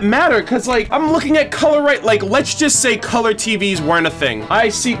would that matter? Cause like, I'm looking at color right, like, let's just say color TVs weren't a thing. I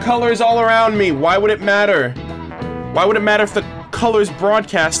see colors all around me. Why would it matter? Why would it matter if the colors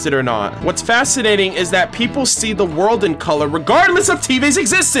broadcasted or not? What's fascinating is that people see the world in color regardless of TV's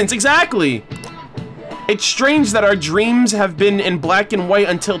existence. Exactly. It's strange that our dreams have been in black and white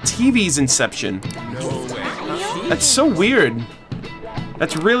until TV's inception. No way. That's so weird.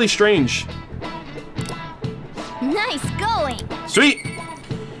 That's really strange. Nice going. Sweet.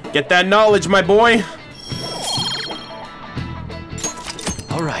 Get that knowledge, my boy.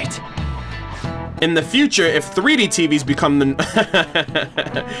 All right. In the future, if 3D TVs become the...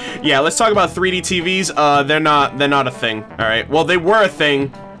 Yeah, let's talk about 3D TVs. They're not a thing. All right. Well, they were a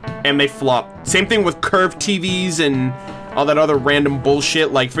thing, and they flopped. Same thing with curved TVs and all that other random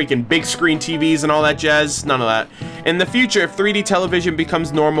bullshit, like freaking big screen TVs and all that jazz. None of that. In the future, if 3D television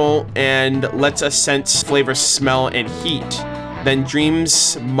becomes normal and lets us sense flavor, smell, and heat, then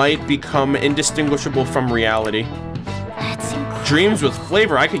dreams might become indistinguishable from reality. That's incredible. Dreams with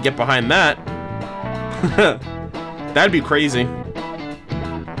flavor, I could get behind that. That'd be crazy.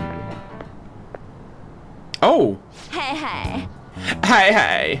 Oh. Hey.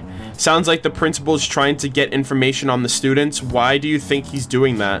 Hey. Sounds like the principal's trying to get information on the students. Why do you think he's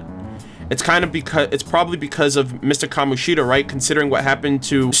doing that? It's probably because of Mr. Kamoshida, right? Considering what happened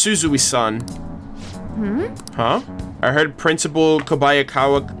to Suzui-san. Huh? I heard Principal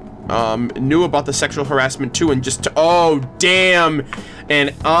Kobayakawa knew about the sexual harassment too, and just oh damn.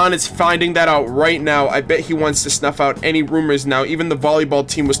 And An is finding that out right now. I bet he wants to snuff out any rumors now. Even the volleyball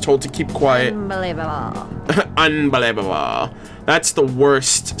team was told to keep quiet. Unbelievable. Unbelievable. That's the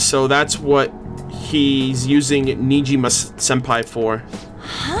worst. So that's what he's using Nijima-senpai for.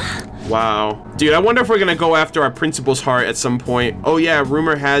 Huh? Wow. Dude, I wonder if we're gonna go after our principal's heart at some point. Oh yeah,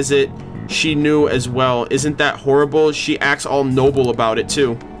 rumor has it she knew as well. Isn't that horrible? She acts all noble about it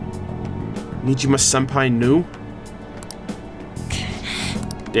too. Nijima-senpai knew?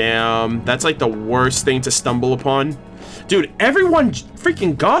 Damn, that's like the worst thing to stumble upon. Dude, everyone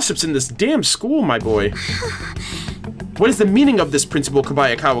freaking gossips in this damn school, my boy. What is the meaning of this Principal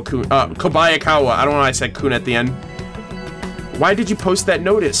Kobayakawa-kun? Kobayakawa, I don't know why I said kun at the end. Why did you post that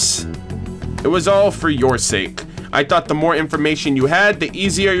notice? It was all for your sake. I thought the more information you had, the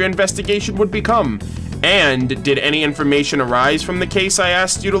easier your investigation would become. And did any information arise from the case I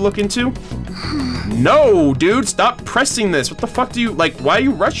asked you to look into? No, dude, stop pressing this. What the fuck do you, like, why are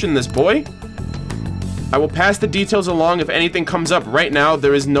you rushing this, boy? I will pass the details along if anything comes up. Right now,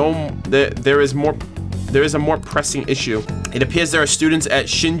 there is a more pressing issue. It appears there are students at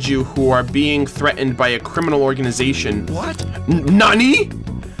Shinju who are being threatened by a criminal organization. What? Nani?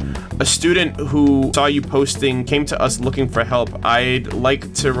 A student who saw you posting came to us looking for help. I'd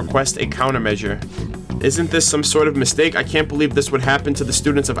like to request a countermeasure. Isn't this some sort of mistake? I can't believe this would happen to the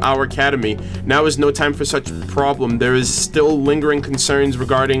students of our academy. Now is no time for such problem. There is still lingering concerns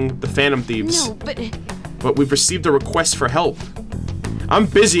regarding the Phantom Thieves. No, But we've received a request for help. I'm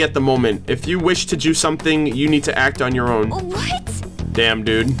busy at the moment. If you wish to do something, you need to act on your own. What? Damn,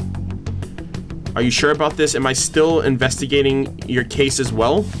 dude. Are you sure about this? Am I still investigating your case as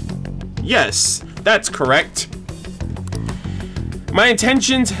well? Yes, that's correct. My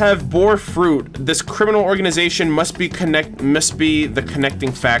intentions have bore fruit. This criminal organization must be the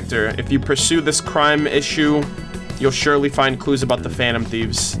connecting factor. If you pursue this crime issue, you'll surely find clues about the Phantom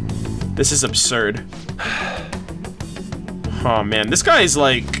Thieves. This is absurd. Oh man, this guy is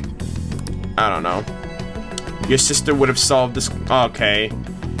like, I don't know. Your sister would have solved this. Okay.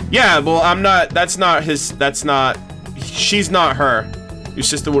 Yeah, well, she's not her. Your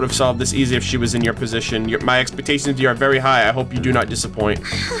sister would have solved this easy if she was in your position. My expectations of you are very high. I hope you do not disappoint.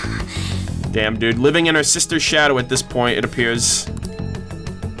 Damn, dude. Living in her sister's shadow at this point, it appears.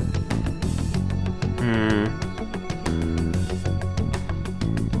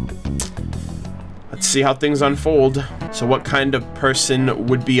 Let's see how things unfold. So what kind of person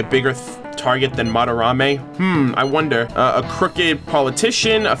would be a bigger target than Madarame? I wonder. A crooked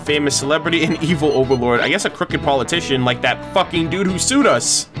politician, a famous celebrity, an evil overlord. I guess a crooked politician, like that fucking dude who sued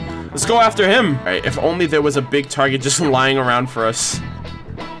us. Let's go after him. All right, if only there was a big target just lying around for us.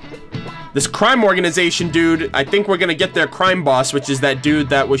 This crime organization, dude. I think we're gonna get their crime boss, which is that dude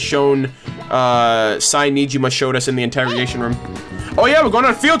that was shown, Sai Nijima showed us in the interrogation room. Oh yeah, we're going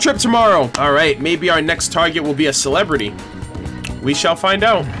on a field trip tomorrow. All right, maybe our next target will be a celebrity. We shall find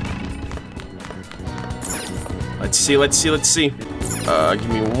out. Let's see, let's see, let's see. Give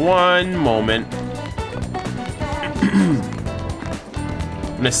me one moment.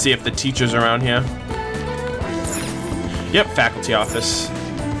 I'm gonna see if the teacher's around here. Yep, faculty office.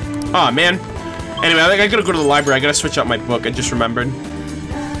 Aw, man. Anyway, I gotta go to the library. I gotta switch out my book. I just remembered.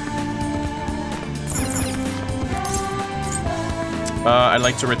 I'd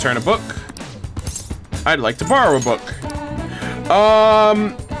like to return a book. I'd like to borrow a book.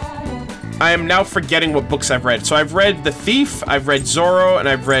 I am now forgetting what books I've read. So I've read The Thief, I've read Zorro, and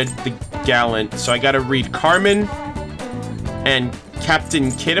I've read The Gallant. So I gotta read Carmen and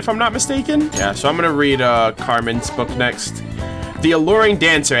Captain Kidd, if I'm not mistaken. Yeah, so I'm gonna read Carmen's book next. The Alluring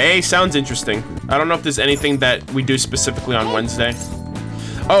Dancer. Hey, sounds interesting. I don't know if there's anything that we do specifically on Wednesday.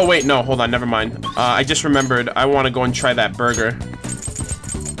 Oh, wait, no, hold on, never mind. I just remembered, I want to go and try that burger.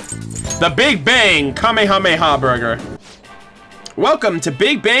 The Big Bang Kamehameha Burger. Welcome to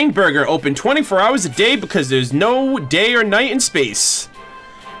Big Bang Burger, open 24 hours a day because there's no day or night in space.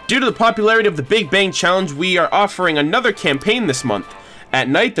 Due to the popularity of the Big Bang Challenge, we are offering another campaign this month. At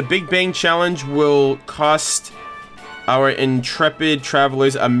night, the Big Bang Challenge will cost our intrepid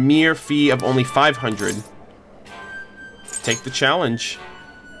travelers a mere fee of only 500. Take the challenge.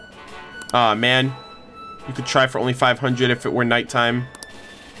 Aw, man. You could try for only 500 if it were nighttime.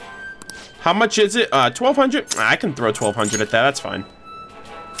 How much is it? 1,200? I can throw 1,200 at that. That's fine.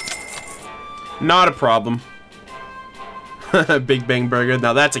 Not a problem. Big Bang Burger.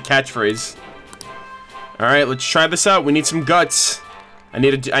 Now that's a catchphrase. All right, let's try this out. We need some guts. I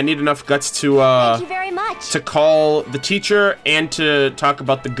need enough guts to Thank you very much. to call the teacher and to talk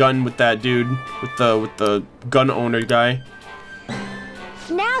about the gun with that dude, with the gun owner guy.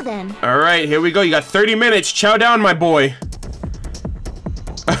 Now then. All right, here we go. You got 30 minutes. Chow down, my boy.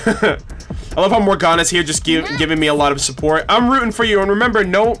 I love how Morgana's here, just giving me a lot of support. I'm rooting for you, and remember,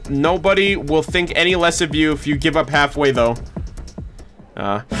 nobody will think any less of you if you give up halfway, though.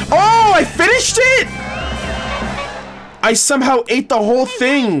 Oh, I finished it! I somehow ate the whole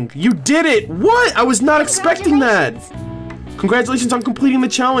thing. You did it. What? I was not expecting that. Congratulations on completing the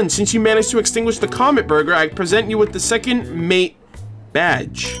challenge. Since you managed to extinguish the Comet Burger, I present you with the second mate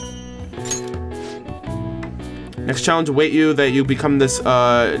badge. Next challenge await you that you become this,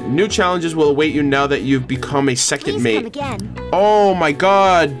 new challenges will await you now that you've become a second mate. Come again. Oh my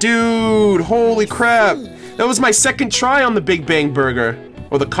god, dude, holy crap. That was my second try on the Big Bang Burger.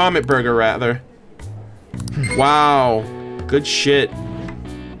 Or the Comet Burger, rather. Wow, good shit.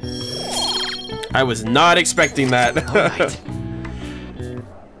 I was not expecting that. Alright.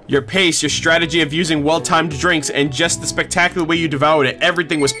 Your pace, your strategy of using well-timed drinks, and just the spectacular way you devoured it,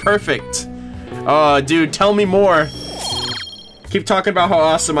 everything was perfect. Oh, dude, tell me more. Keep talking about how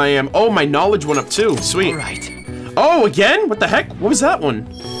awesome I am. Oh, my knowledge went up too. Sweet. Alright. Oh, again? What the heck? What was that one?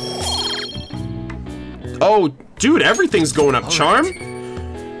 Oh, dude, everything's going up. Charm?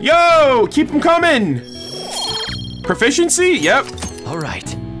 Yo, keep them coming. Proficiency? Yep.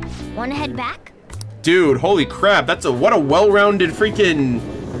 Alright. Wanna head back? Dude, holy crap. What a well-rounded freaking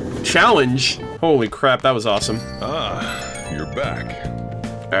challenge. Holy crap, that was awesome. Ah, you're back.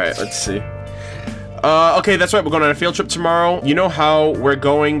 Alright, let's see. Okay, that's right, we're going on a field trip tomorrow. You know how we're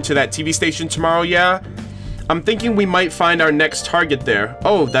going to that TV station tomorrow, yeah? I'm thinking we might find our next target there.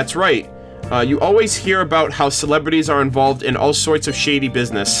 Oh, that's right. You always hear about how celebrities are involved in all sorts of shady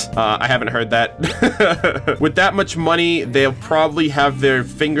business. I haven't heard that. With that much money, they'll probably have their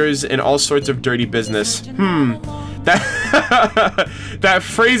fingers in all sorts of dirty business. That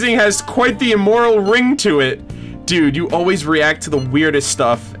phrasing has quite the immoral ring to it. Dude, you always react to the weirdest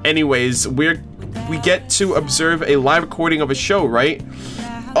stuff. Anyways, we get to observe a live recording of a show, right?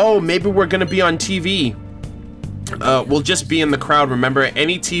 Oh, maybe we're gonna be on TV. We'll just be in the crowd, remember?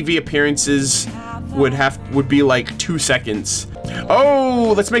 Any TV appearances would be like 2 seconds.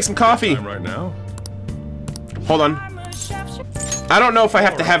 Oh, let's make some coffee. Time right now? Hold on. I don't know if I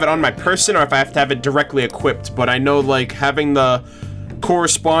have to have it on my person or if I have to have it directly equipped, but I know like having the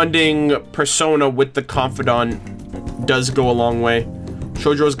corresponding persona with the confidant does go a long way.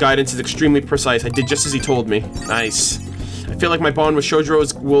 Shojo's guidance is extremely precise. I did just as he told me. Nice. I feel like my bond with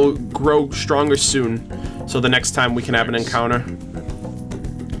Shoujo will grow stronger soon. So the next time we can have an encounter.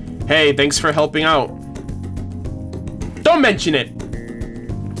 Hey, thanks for helping out. Don't mention it!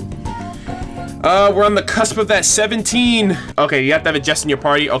 We're on the cusp of that 17. Okay, you have to have a Jess in your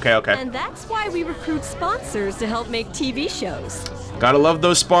party? Okay, okay. And that's why we recruit sponsors to help make TV shows. Gotta love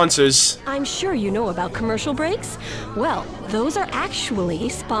those sponsors. I'm sure you know about commercial breaks. Well, those are actually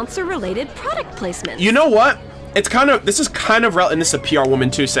sponsor-related product placements. You know what? It's kind of, this is kind of, and this is a PR woman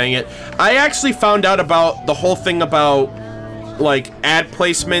too saying it. I actually found out about the whole thing about, like, ad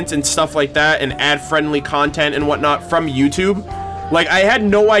placement and stuff like that, and ad-friendly content and whatnot from YouTube. Like, I had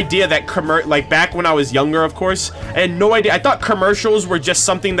no idea that like, back when I was younger, of course, I had no idea. I thought commercials were just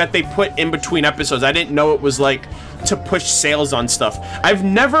something that they put in between episodes. I didn't know it was, like, to push sales on stuff. I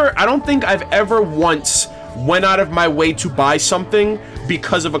don't think I've ever once went out of my way to buy something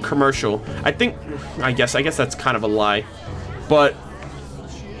because of a commercial. I guess that's kind of a lie. But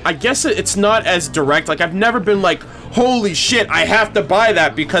I guess it's not as direct. Like, I've never been like, holy shit, I have to buy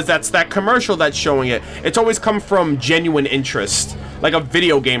that because that's that commercial that's showing it. It's always come from genuine interest, like a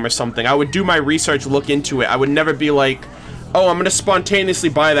video game or something. I would do my research, look into it. I would never be like, oh, I'm gonna spontaneously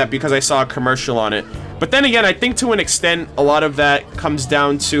buy that because I saw a commercial on it. But then again, I think to an extent, a lot of that comes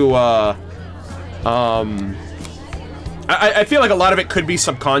down to, I feel like a lot of it could be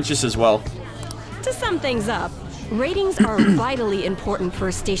subconscious as well. To sum things up, ratings are vitally important for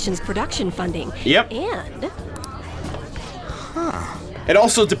a station's production funding. Yep. And... It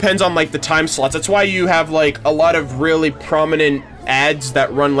also depends on, like, the time slots. That's why you have, like, a lot of really prominent ads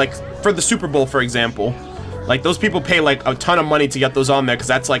that run, like, for the Super Bowl, for example. Like, those people pay, like, a ton of money to get those on there, because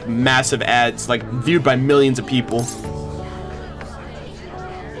that's, like, massive ads, like, viewed by millions of people.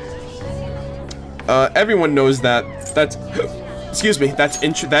 Everyone knows that. That's... Excuse me,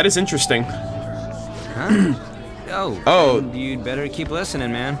 that is interesting. Huh? Oh, you'd better keep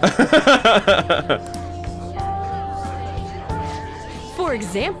listening, man. For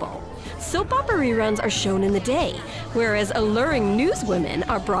example, soap opera reruns are shown in the day, whereas alluring newswomen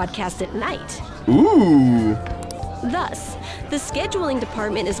are broadcast at night. Ooh. Thus, the scheduling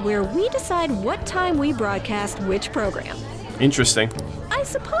department is where we decide what time we broadcast which program. Interesting. I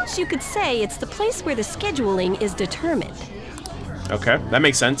suppose you could say it's the place where the scheduling is determined. Okay, that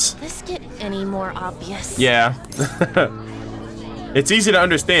makes sense. This get any more obvious? Yeah. It's easy to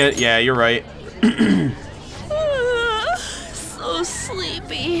understand. Yeah, you're right. So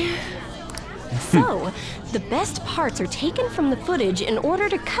sleepy. So, the best parts are taken from the footage in order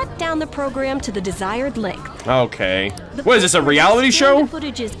to cut down the program to the desired length. Okay. What is this, a reality show? The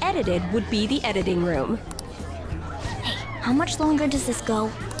footage is edited would be the editing room. Hey, how much longer does this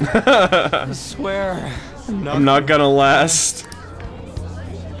go? I swear, I'm not gonna last.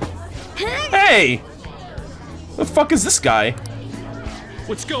 Hey! The fuck is this guy?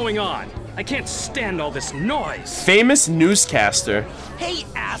 What's going on? I can't stand all this noise. Famous newscaster. Hey,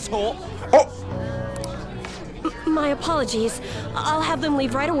 asshole! Oh! My apologies. I'll have them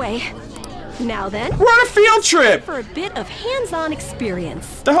leave right away. Now then, we're on a field trip! For a bit of hands-on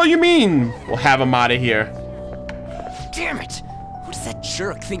experience. The hell you mean? We'll have him out of here. Damn it! Who does that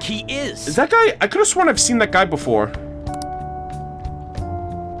jerk think he is? Is that guy? I could have sworn I've seen that guy before.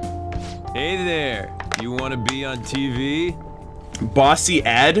 Hey there. You want to be on TV? Bossy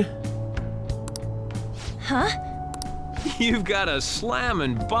ad? Huh? You've got a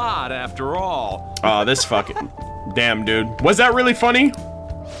slamming bot after all. Oh, this fucking... Damn, dude. Was that really funny?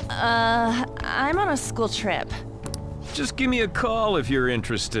 I'm on a school trip. Just give me a call if you're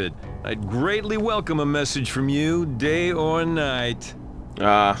interested. I'd greatly welcome a message from you, day or night.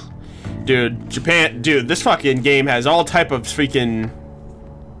 Dude, Japan... Dude, this fucking game has all type of freaking...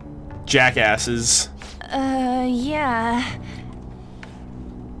 jackasses. Yeah.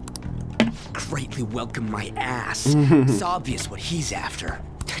 Greatly welcome my ass. It's obvious what he's after.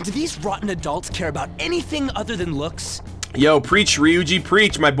 Do these rotten adults care about anything other than looks? Yo, preach, Ryuji,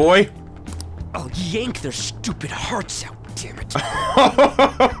 preach, my boy. I'll yank their stupid hearts out, damn it.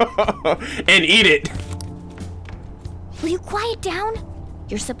 And eat it. Will you quiet down?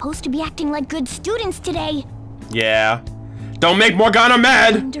 You're supposed to be acting like good students today. Yeah. Don't make Morgana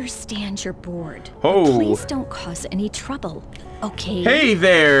mad. I understand you're bored. Oh. Please don't cause any trouble, okay? Hey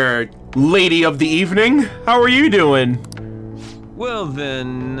there, lady of the evening. How are you doing? Well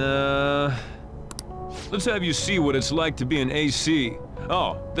then, let's have you see what it's like to be an AC.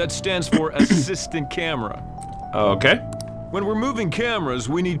 Oh, that stands for assistant camera. Okay. When we're moving cameras,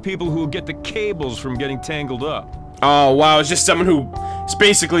 we need people who will get the cables from getting tangled up. Oh, wow, it's just someone who is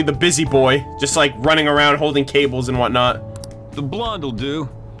basically the busy boy, just like running around holding cables and whatnot. The blonde'll do.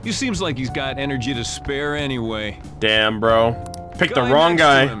 He seems like he's got energy to spare anyway. Damn, bro. Picked the wrong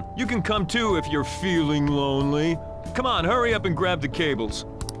guy. You can come too if you're feeling lonely. Come on, hurry up and grab the cables.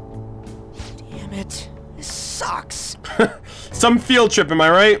 Damn it. This sucks. Some field trip, am I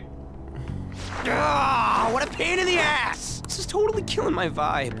right? Ah, what a pain in the ass! This is totally killing my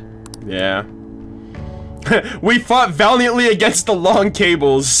vibe. Yeah. We fought valiantly against the long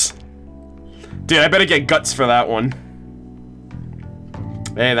cables. Dude, I better get guts for that one.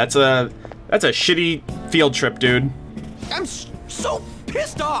 Hey, that's a shitty field trip, dude. I'm so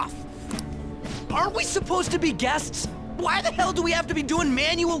pissed off. Aren't we supposed to be guests? Why the hell do we have to be doing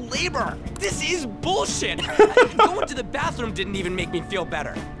manual labor? This is bullshit. Going to the bathroom didn't even make me feel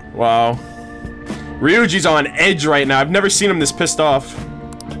better. Wow. Ryuji's on edge right now. I've never seen him this pissed off.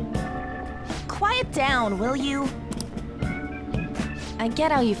 Quiet down, will you? I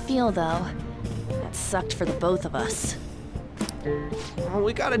get how you feel, though. That sucked for the both of us. Oh,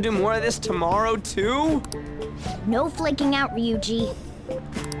 we gotta do more of this tomorrow, too? No flaking out, Ryuji.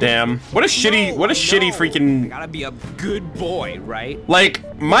 Damn. What a shitty freaking... I gotta be a good boy, right?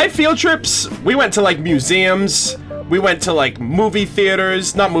 Like, my field trips, we went to, like, museums. We went to, like, movie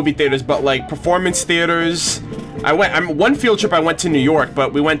theaters. Not movie theaters, but, like, performance theaters. One field trip I went to New York,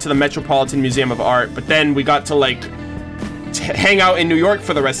 but we went to the Metropolitan Museum of Art. But then we got to, like, hang out in New York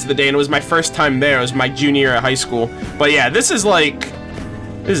for the rest of the day, and it was my first time there. It was my junior year at high school. But yeah, this is, like...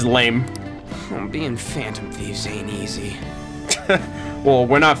 This is lame. Being Phantom Thieves ain't easy. Well,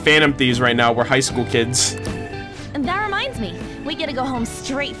 we're not Phantom Thieves right now, we're high school kids. And that reminds me, we get to go home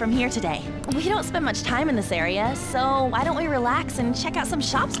straight from here today. We don't spend much time in this area, so why don't we relax and check out some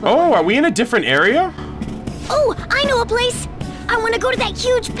shops before? Oh, are we in a different area? Oh, I know a place! I want to go to that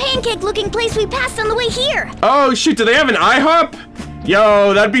huge pancake-looking place we passed on the way here! Oh, shoot, do they have an IHOP?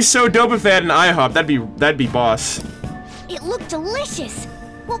 Yo, that'd be so dope if they had an IHOP. That'd be boss. It looked delicious.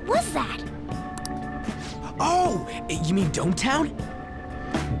 What was that? Oh, you mean Dometown?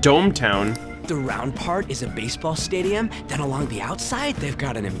 Dometown? The round part is a baseball stadium, then along the outside, they've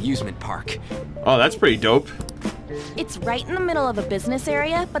got an amusement park. Oh, that's pretty dope. It's right in the middle of a business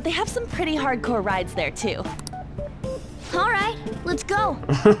area, but they have some pretty hardcore rides there, too. Alright, let's go.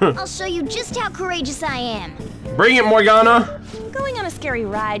 I'll show you just how courageous I am. Bring it, Morgana! Going on a scary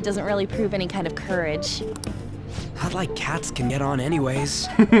ride doesn't really prove any kind of courage. I'd like cats can get on anyways.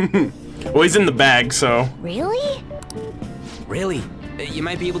 Well, he's in the bag, so... Really? Really? You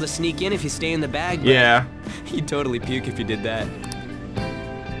might be able to sneak in if you stay in the bag, but yeah. You'd totally puke if you did that.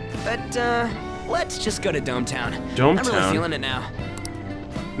 But, let's just go to Dometown. Dometown? I'm really feeling it now.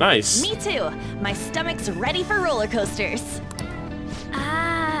 Nice. Me too. My stomach's ready for roller coasters.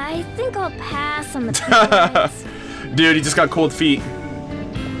 I think I'll pass on the rides. Dude, he just got cold feet.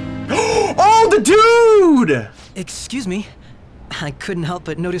 Oh, the dude! Excuse me. I couldn't help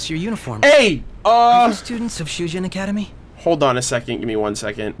but notice your uniform. Hey, Are you students of Shujin Academy? Hold on a second, give me 1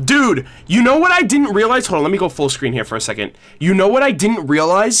 second. Dude, you know what I didn't realize? Hold on, let me go full screen here for a second. You know what I didn't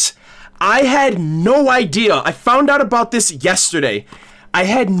realize? I had no idea. I found out about this yesterday. I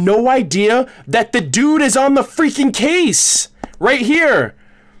had no idea that the dude is on the freaking case. Right here.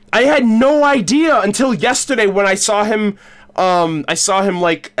 I had no idea until yesterday when I saw him,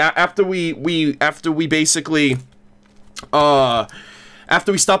 like, after we basically,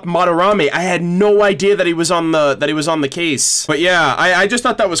 after we stopped Madarame, I had no idea that he was on the case. But yeah, I just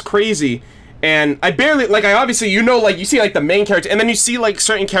thought that was crazy. And I barely, like, I obviously, you know, like, you see, like, the main character, and then you see, like,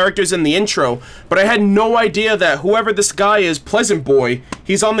 certain characters in the intro, but I had no idea that whoever this guy is, Pleasant Boy,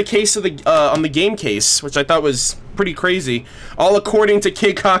 he's on the case of the, on the game case, which I thought was pretty crazy. All according to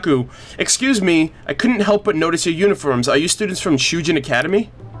Keikaku. Excuse me, I couldn't help but notice your uniforms. Are you students from Shujin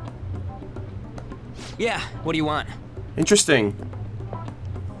Academy? Yeah, what do you want? Interesting.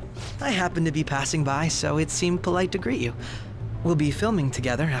 I happened to be passing by, so it seemed polite to greet you. We'll be filming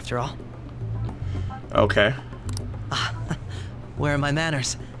together, after all. Okay. Where are my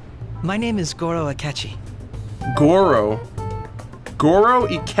manners? My name is Goro Akechi. Goro? Goro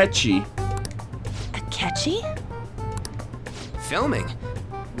Akechi. Akechi? Filming?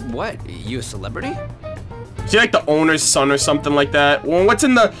 What? You a celebrity? Is he like the owner's son or something like that? Well, what's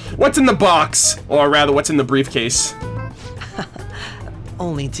in the box? Or rather, what's in the briefcase?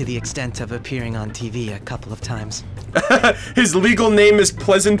 Only to the extent of appearing on TV a couple of times. His legal name is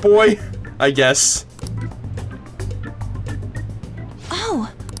Pleasant Boy, I guess.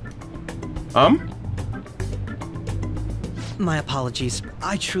 Oh. My apologies.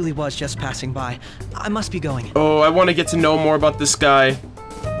 I truly was just passing by. I must be going. Oh, I want to get to know more about this guy.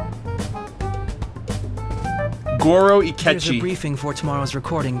 Goro Akechi. There's a briefing for tomorrow's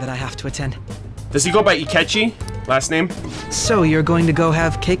recording that I have to attend. Does he go by Akechi? Last name? So you're going to go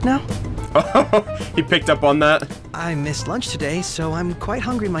have cake now? Oh, he picked up on that. I missed lunch today, so I'm quite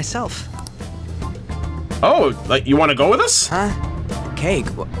hungry myself. Oh, like, you want to go with us? Huh? Cake?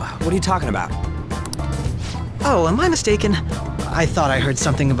 What are you talking about? Oh, am I mistaken? I thought I heard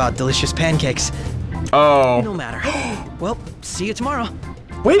something about delicious pancakes. Oh. No matter. Well, see you tomorrow.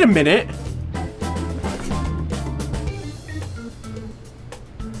 Wait a minute.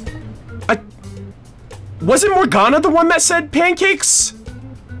 Wasn't Morgana the one that said pancakes?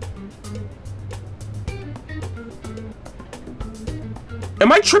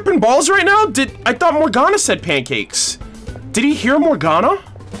 Am I tripping balls right now? I thought Morgana said pancakes. Did he hear Morgana?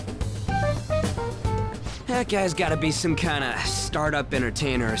 That guy's gotta be some kind of startup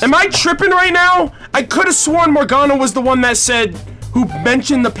entertainer or something. Am I tripping right now? I could have sworn Morgana was the one that said, who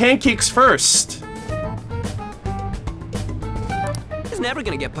mentioned the pancakes first. He's never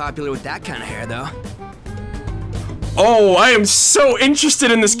gonna get popular with that kind of hair, though. Oh, I am so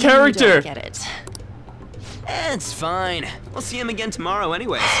interested in this character. You don't get it. It's fine. We'll see him again tomorrow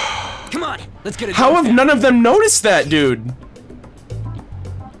anyways. Come on, let's get it. How have none of them noticed that, dude?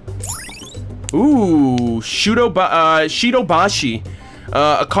 Ooh, Shidobashi.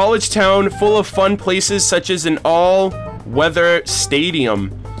 A college town full of fun places such as an all-weather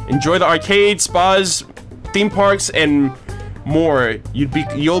stadium. Enjoy the arcades, spas, theme parks, and more.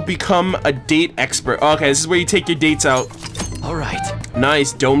 You'll become a date expert. Okay, this is where you take your dates out. All right.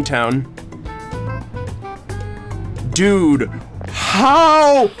 Nice, Dome Town. Dude,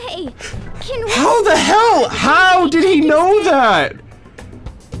 how? Hey, how the hell? How did he know that?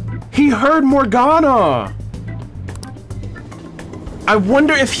 He heard Morgana. I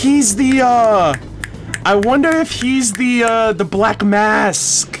wonder if he's the the Black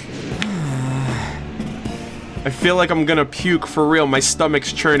Mask. I feel like I'm gonna puke for real. My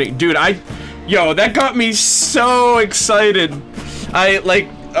stomach's churning. Dude, yo, that got me so excited.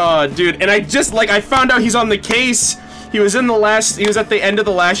 Dude, and I found out he's on the case. He was at the end of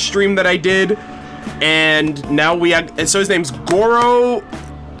the last stream that I did. And now so his name's Goro.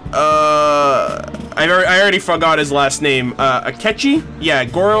 I already forgot his last name. Akechi? Yeah,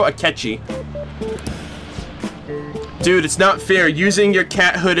 Goro Akechi. Dude, it's not fair. Using your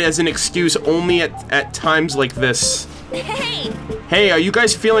cat hood as an excuse only at times like this. Hey! Hey, are you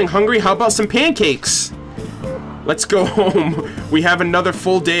guys feeling hungry? How about some pancakes? Let's go home. We have another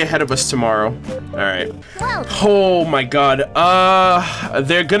full day ahead of us tomorrow. Alright. Oh my god.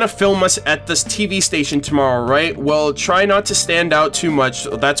 They're gonna film us at this TV station tomorrow, right? Well, try not to stand out too much.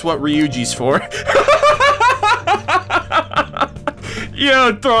 That's what Ryuji's for.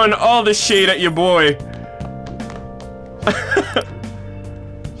 Yo, throwing all the shade at your boy.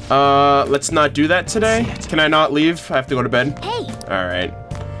 Let's not do that today. Can I not leave? I have to go to bed. Hey. Alright.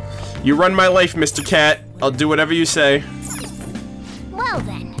 You run my life, Mr. Cat. I'll do whatever you say. Well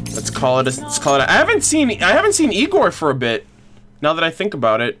then. Let's call it I haven't seen Igor for a bit. Now that I think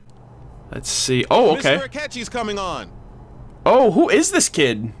about it. Let's see. Oh, okay. Mr. Akechi's coming on. Oh, who is this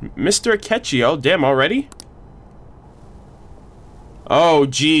kid? Mr. Akechi. Oh, damn, already? Oh,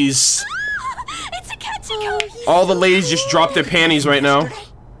 jeez. It's Akechi. All the ladies just dropped their panties right now.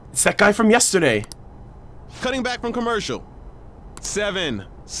 It's that guy from yesterday. Cutting back from commercial. 7,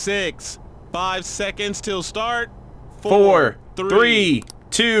 6, 5 seconds till start. 4, 3,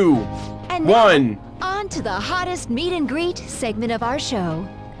 2, and 1. Now, on to the hottest meet and greet segment of our show.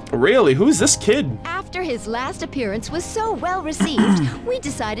 Really? Who's this kid? After his last appearance was so well received, we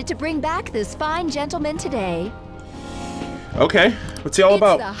decided to bring back this fine gentleman today. Okay, what's he all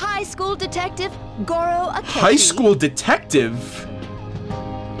about? It's the high school detective, Goro Akechi. High school detective?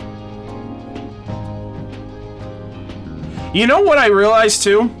 You know what I realized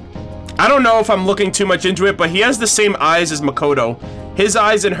too? I don't know if I'm looking too much into it, but he has the same eyes as Makoto. His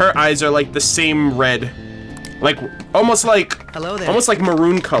eyes and her eyes are like the same red. Like, almost like... Hello there. Almost like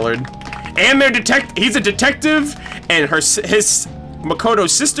maroon colored. And he's a detective, and his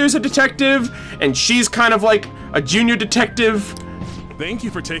Makoto's sister's a detective, and she's kind of like a junior detective. Thank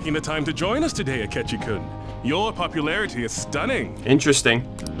you for taking the time to join us today, Akechi-kun. Your popularity is stunning. Interesting.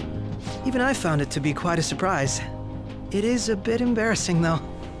 Even I found it to be quite a surprise. It is a bit embarrassing, though.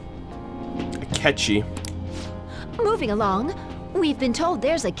 Akechi. Moving along, we've been told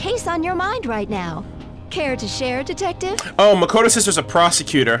there's a case on your mind right now. Care to share, detective? Oh, Makoto's sister's a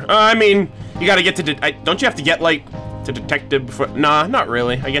prosecutor. I mean, you gotta get to don't you have to get, like, to detective before? Nah, not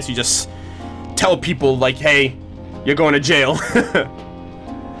really. I guess you just tell people, like, hey, you're going to jail.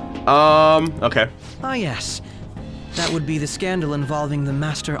 Okay. Ah, yes. That would be the scandal involving the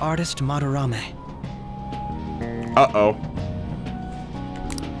master artist Madarame. Uh-oh.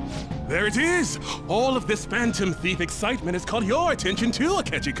 There it is! All of this Phantom Thief excitement has caught your attention too,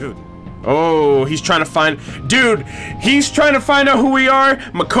 Akechi-kun. Oh, he's trying to find... Dude, he's trying to find out who we are.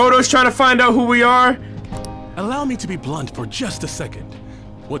 Makoto's trying to find out who we are. Allow me to be blunt for just a second.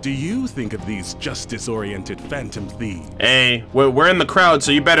 What do you think of these justice-oriented Phantom Thieves? Hey, we're in the crowd,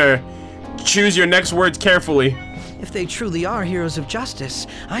 so you better choose your next words carefully. If they truly are heroes of justice,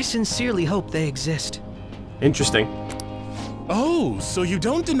 I sincerely hope they exist. Interesting. Oh, so you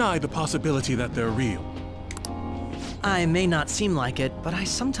don't deny the possibility that they're real? I may not seem like it, but I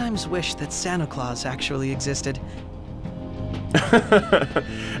sometimes wish that Santa Claus actually existed.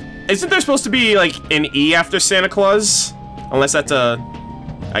 Isn't there supposed to be, like, an E after Santa Claus? Unless that's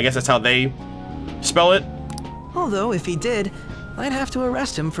I guess that's how they spell it. Although, if he did, I'd have to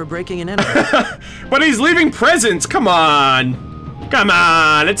arrest him for breaking an envelope. But he's leaving presents! Come on! Come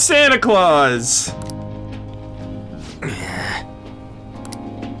on! It's Santa Claus!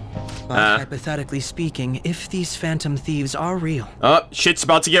 Hypothetically speaking, if these phantom thieves are real... Oh, shit's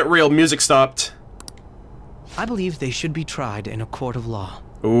about to get real. Music stopped. I believe they should be tried in a court of law.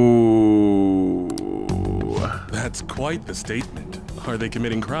 Ooh. That's quite the statement. Are they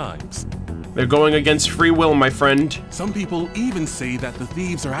committing crimes? They're going against free will, my friend. Some people even say that the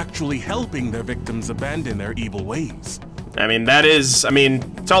thieves are actually helping their victims abandon their evil ways. I mean,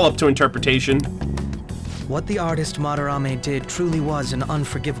 it's all up to interpretation. What the artist Madarame did truly was an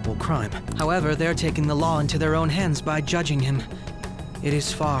unforgivable crime. However, they're taking the law into their own hands by judging him. It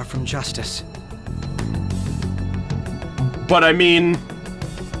is far from justice. But I mean,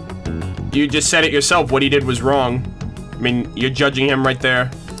 you just said it yourself. What he did was wrong. I mean, you're judging him right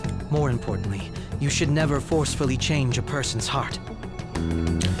there. More importantly, you should never forcefully change a person's heart.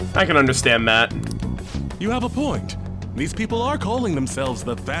 I can understand that. You have a point. These people are calling themselves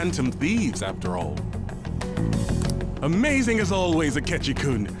the Phantom Thieves, after all. Amazing as always,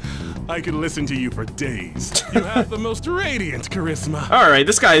 Akechi-kun. I could listen to you for days. You have the most radiant charisma. All right,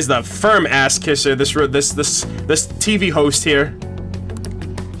 this guy is the firm ass kisser. This TV host here.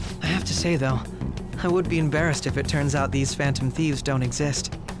 I have to say though, I would be embarrassed if it turns out these phantom thieves don't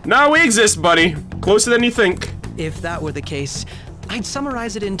exist. No, we exist, buddy. Closer than you think. If that were the case, I'd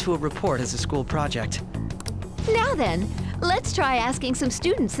summarize it into a report as a school project. Now then, let's try asking some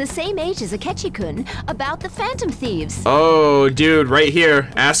students the same age as Akechi-kun about the phantom thieves. Oh, dude, right here.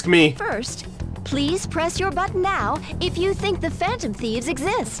 Ask me. First, please press your button now if you think the phantom thieves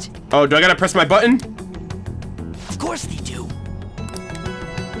exist. Oh, do I gotta press my button? Of course they do.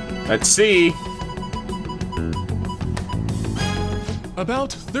 Let's see. About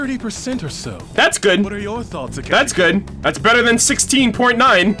 30% or so. That's good. What are your thoughts, Akechi? That's good. That's better than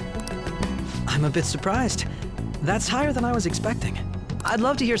 16.9. I'm a bit surprised. That's higher than I was expecting. I'd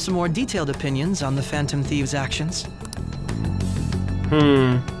love to hear some more detailed opinions on the Phantom Thieves' actions.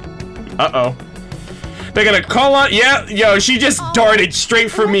 Uh-oh. They're gonna call on— yeah, yo, she just darted straight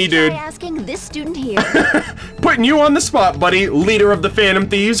for me, dude. Asking this student here. Putting you on the spot, buddy, leader of the Phantom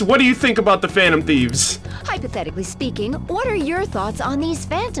Thieves. What do you think about the Phantom Thieves? Hypothetically speaking, what are your thoughts on these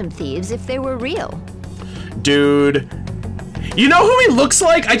phantom thieves if they were real? Dude. You know who he looks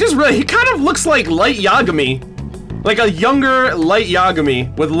like? He kind of looks like Light Yagami. Like a younger Light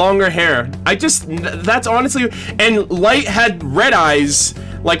Yagami with longer hair. That's honestly— and Light had red eyes,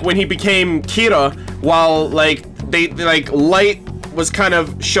 like when he became Kira, while like, Light was kind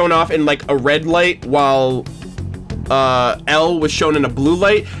of shown off in like a red light, while L was shown in a blue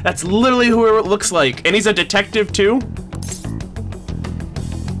light. That's literally who it looks like. And he's a detective too.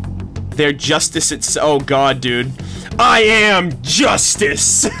 They're justice itself. Oh god, dude. I am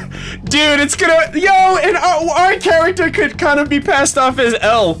justice! Dude, it's gonna— yo, and our character could kind of be passed off as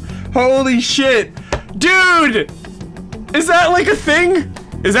L. Holy shit. Dude! Is that like a thing?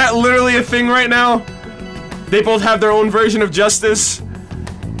 Is that literally a thing right now? They both have their own version of justice.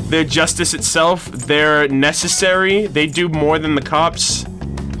 They're justice itself. They're necessary. They do more than the cops.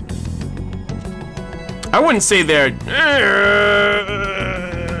 I wouldn't say they're—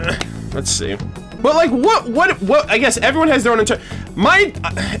 let's see. But like, what, I guess everyone has their own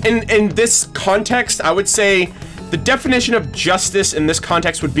in this context, I would say the definition of justice in this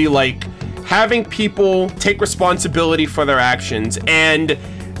context would be like having people take responsibility for their actions, and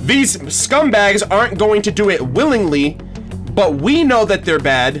these scumbags aren't going to do it willingly, but we know that they're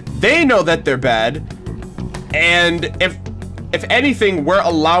bad, they know that they're bad, and if anything, we're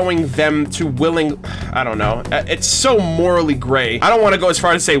allowing them to I don't know. It's so morally gray. I don't want to go as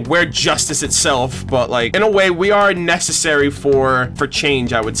far as to say we're justice itself, but like, in a way, we are necessary for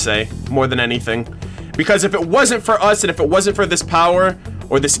change, I would say, more than anything. Because if it wasn't for us, and if it wasn't for this power,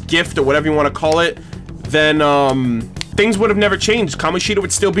 or this gift, or whatever you want to call it, then, things would have never changed. Kamoshida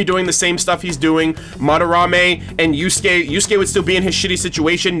would still be doing the same stuff he's doing. Madarame and Yusuke would still be in his shitty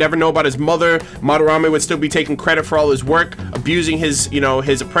situation, never know about his mother. Madarame would still be taking credit for all his work, abusing his,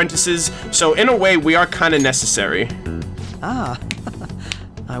 his apprentices. So in a way, we are kind of necessary. Ah,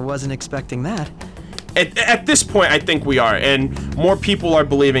 I wasn't expecting that. At this point, I think we are, and more people are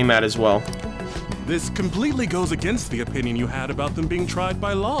believing that as well. This completely goes against the opinion you had about them being tried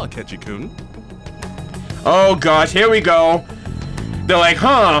by law, Akechi-kun. Oh god, here we go. They're like,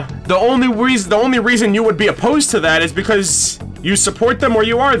 huh, the only reason you would be opposed to that is because you support them or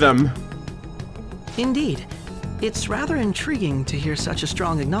you are them. Indeed. It's rather intriguing to hear such a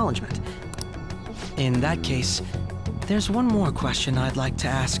strong acknowledgement. In that case, there's one more question I'd like to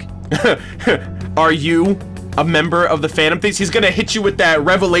ask. Are you a member of the Phantom Thieves? He's gonna hit you with that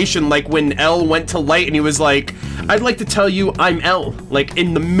revelation like when L went to Light and he was like, I'd like to tell you I'm L. Like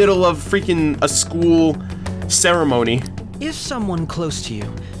in the middle of freaking a school ceremony. If someone close to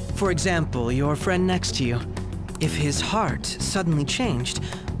you, for example, your friend next to you, if his heart suddenly changed,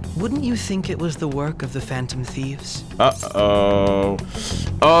 wouldn't you think it was the work of the Phantom Thieves? Uh-oh.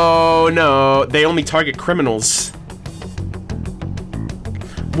 Oh, no. They only target criminals.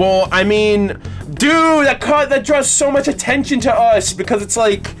 Well, I mean, dude, that draws so much attention to us because it's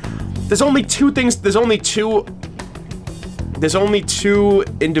like, there's only two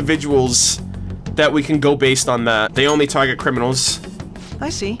individuals that we can go based on that. They only target criminals. I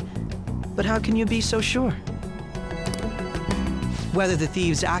see. But how can you be so sure? Whether the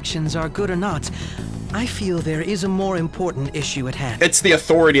thieves' actions are good or not, I feel there is a more important issue at hand. It's the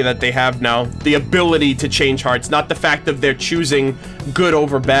authority that they have now. The ability to change hearts, not the fact of they're choosing good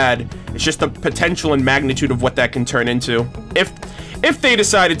over bad. It's just the potential and magnitude of what that can turn into. If they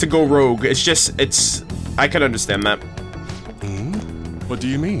decided to go rogue, I can understand that. What do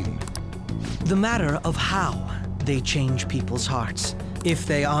you mean? The matter of how they change people's hearts. If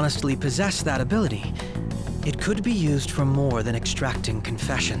they honestly possess that ability, it could be used for more than extracting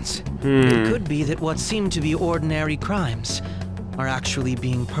confessions. It could be that what seem to be ordinary crimes are actually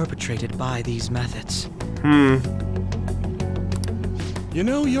being perpetrated by these methods. You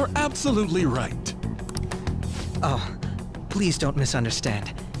know, you're absolutely right. Oh, please don't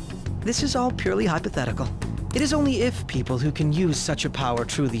misunderstand. This is all purely hypothetical. It is only if people who can use such a power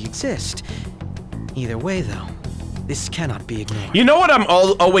truly exist. Either way, though, this cannot be ignored. You know what I'm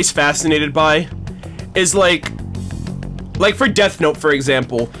always fascinated by? Is like for Death Note, for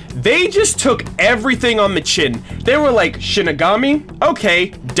example, they just took everything on the chin. They were like, Shinigami? Okay.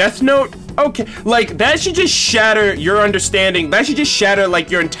 Death Note? Okay. Like, that should just shatter your understanding. That should just shatter, like,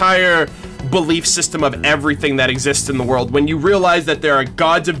 your entire belief system of everything that exists in the world. When you realize that there are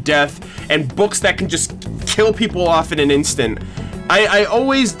gods of death and books that can just kill people off in an instant. I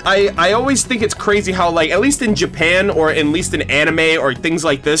always think it's crazy how, like, at least in Japan or at least in anime or things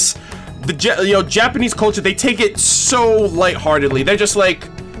like this, Japanese culture, they take it so lightheartedly. They're just like,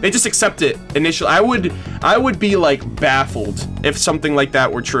 they just accept it initially. I would be like baffled if something like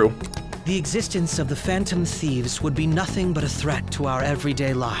that were true. The existence of the Phantom Thieves would be nothing but a threat to our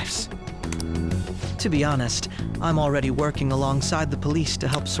everyday lives. To be honest, I'm already working alongside the police to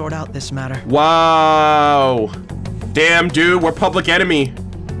help sort out this matter. Wow. Damn, dude, we're public enemy.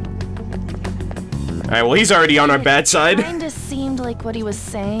 Alright, well, he's already on our bad side. It kinda seemed like what he was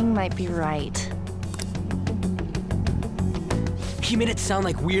saying might be right. He made it sound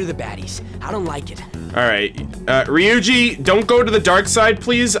like we're the baddies. I don't like it. Alright, Ryuji, don't go to the dark side,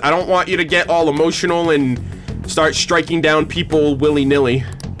 please. I don't want you to get all emotional and start striking down people willy-nilly.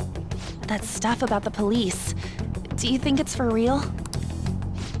 That stuff about the police, do you think it's for real?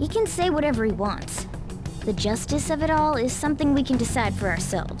 He can say whatever he wants. The justice of it all is something we can decide for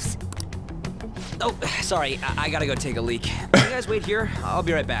ourselves. Oh, sorry, I gotta go take a leak. You guys wait here, I'll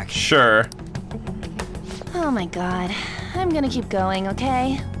be right back. Sure. Oh my god. I'm gonna keep going,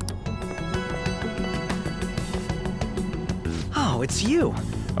 okay? Oh, it's you.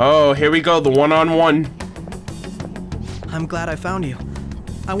 Oh, here we go, the one-on-one. I'm glad I found you.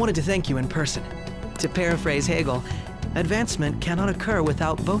 I wanted to thank you in person. To paraphrase Hegel, advancement cannot occur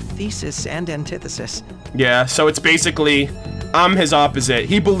without both thesis and antithesis. Yeah, so it's basically, I'm his opposite.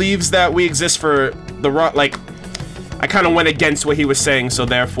 He believes that we exist for the wrong, like, I kind of went against what he was saying, so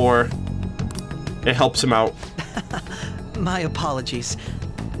therefore, it helps him out. My apologies.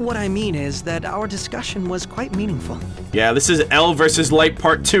 What I mean is that our discussion was quite meaningful. Yeah, this is L versus Light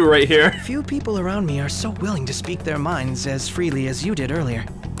Part 2 right here. Few people around me are so willing to speak their minds as freely as you did earlier.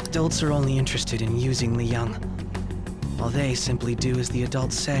 Adults are only interested in using the young, while they simply do as the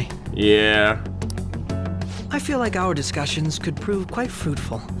adults say. Yeah. I feel like our discussions could prove quite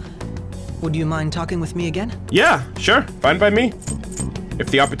fruitful. Would you mind talking with me again? Yeah, sure. Fine by me. If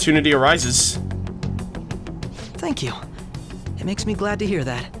the opportunity arises. Thank you. It makes me glad to hear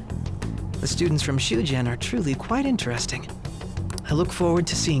that. The students from Shugen are truly quite interesting. I look forward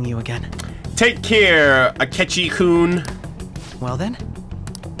to seeing you again. Take care, Akechi-kun. Well then.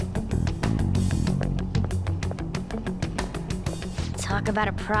 Talk about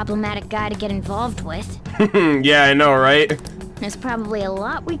a problematic guy to get involved with. Yeah, I know, right? There's probably a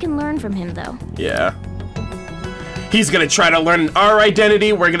lot we can learn from him, though. Yeah. He's gonna try to learn our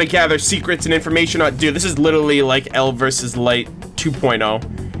identity. We're gonna gather secrets and information on— Dude, this is literally like L versus Light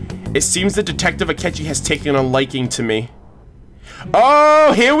 2.0. It seems the Detective Akechi has taken a liking to me.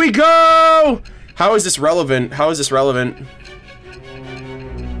 Oh, here we go! How is this relevant? How is this relevant?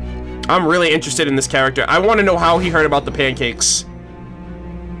 I'm really interested in this character. I want to know how he heard about the pancakes.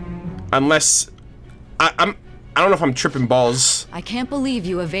 Unless... I don't know if I'm tripping balls. I can't believe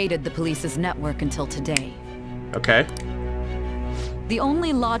you evaded the police's network until today. Okay. The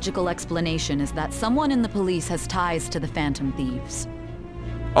only logical explanation is that someone in the police has ties to the Phantom Thieves.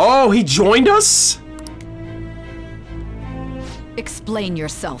 Oh, he joined us? Explain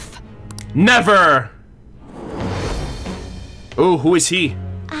yourself. Never! Ooh, who is he?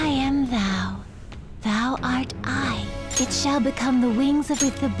 I am thou. Thou art I. It shall become the wings of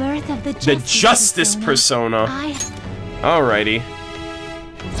with the birth of the Justice persona. Alrighty.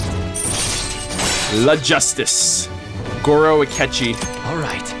 La Justice. Goro Akechi.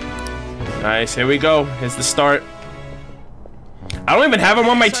 Alright. Nice, here we go. Here's the start. I don't even have him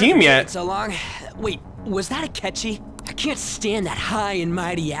on my team yet. So long. Wait, was that Akechi? I can't stand that high and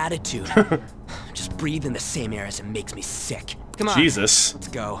mighty attitude. Just breathing the same air as it makes me sick. Come on. Jesus. Let's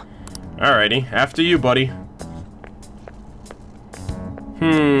go. Alrighty, after you, buddy.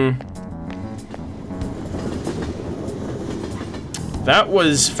 That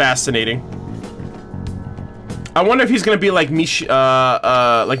was fascinating. I wonder if he's gonna be like Mishima.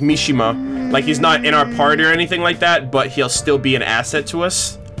 Like he's not in our party or anything like that, but he'll still be an asset to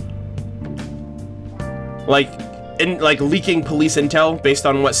us. Like, leaking police intel based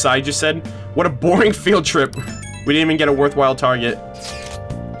on what Sai just said. What a boring field trip. We didn't even get a worthwhile target.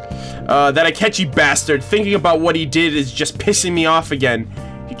 That Akechi bastard, thinking about what he did is just pissing me off again.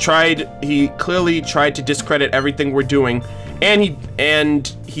 He clearly tried to discredit everything we're doing,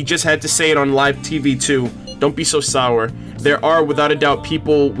 and he just had to say it on live TV too. Don't be so sour. There are, without a doubt,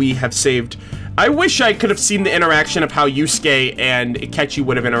 people we have saved. I wish I could have seen the interaction of how Yusuke and Akechi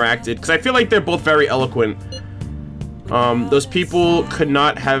would have interacted, because I feel like they're both very eloquent. Those people could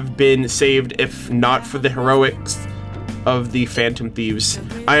not have been saved if not for the heroics of the Phantom Thieves.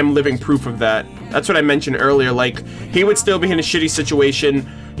 I am living proof of that. That's what I mentioned earlier, like, he would still be in a shitty situation,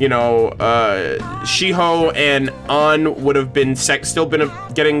 you know, Shiho and An would have been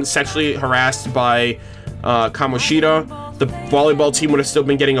getting sexually harassed by Kamoshida. The volleyball team would have still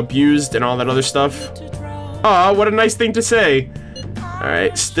been getting abused and all that other stuff. Aw, what a nice thing to say.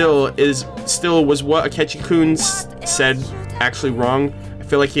 Alright, still was what Akechi-kun said actually wrong? I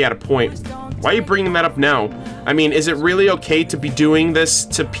feel like he had a point. Why are you bringing that up now? I mean, is it really okay to be doing this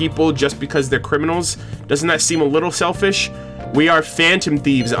to people just because they're criminals? Doesn't that seem a little selfish? We are Phantom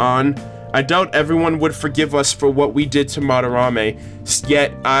Thieves, An. I doubt everyone would forgive us for what we did to Madarame,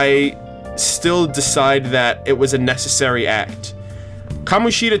 yet I still decide that it was a necessary act.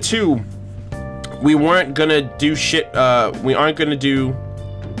 Kamoshida too. We weren't gonna do shit, we weren't gonna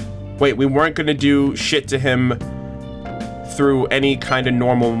do shit to him through any kind of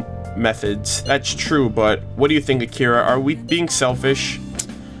normal methods. That's true, but what do you think, Akira? Are we being selfish?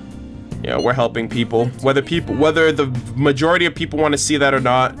 Yeah, we're helping people. Whether the majority of people want to see that or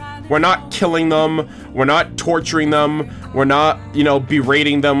not, we're not killing them, we're not torturing them, we're not, you know,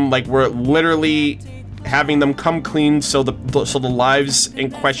 berating them. Like, we're literally having them come clean so the lives in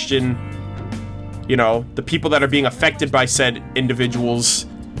question, you know, the people that are being affected by said individuals,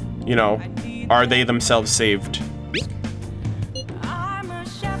 you know, are they themselves saved?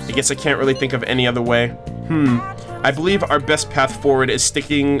 I guess I can't really think of any other way. I believe our best path forward is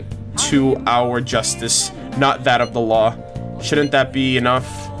sticking to our justice, not that of the law. Shouldn't that be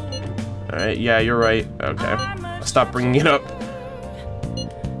enough? Alright, yeah, you're right. Okay. I'll stop bringing it up.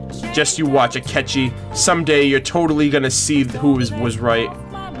 Just you watch, Akechi. Someday you're totally gonna see who was right.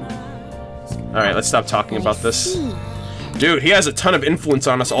 Alright, let's stop talking about this. Dude, he has a ton of influence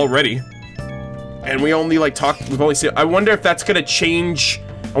on us already. And we only, like, we've only seen— I wonder if that's gonna change—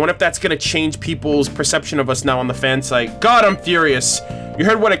 I wonder if that's gonna change people's perception of us now on the fan site. God, I'm furious. You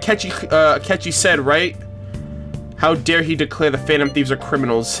heard what Akechi said, right? How dare he declare the Phantom Thieves are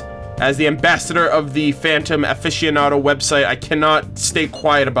criminals? As the ambassador of the Phantom Aficionado website, I cannot stay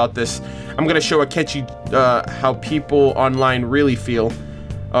quiet about this. I'm gonna show Akechi how people online really feel.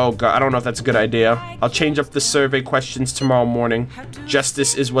 Oh god, I don't know if that's a good idea. I'll change up the survey questions tomorrow morning.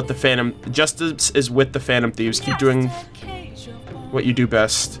 Justice is with the Phantom Thieves. Keep doing what you do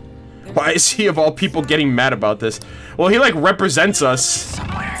best. Why is he of all people getting mad about this? Well, he like represents us.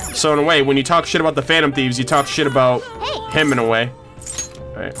 So in a way, when you talk shit about the Phantom Thieves, you talk shit about him in a way.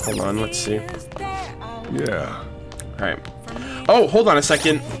 Alright, hold on, let's see. Yeah. Alright. Oh, hold on a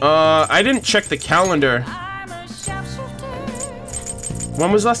second. I didn't check the calendar.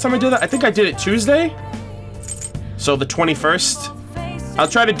 When was the last time I did that? I think I did it Tuesday. So the 21st. I'll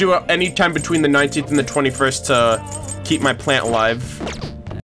try to do it anytime between the 19th and the 21st to keep my plant alive.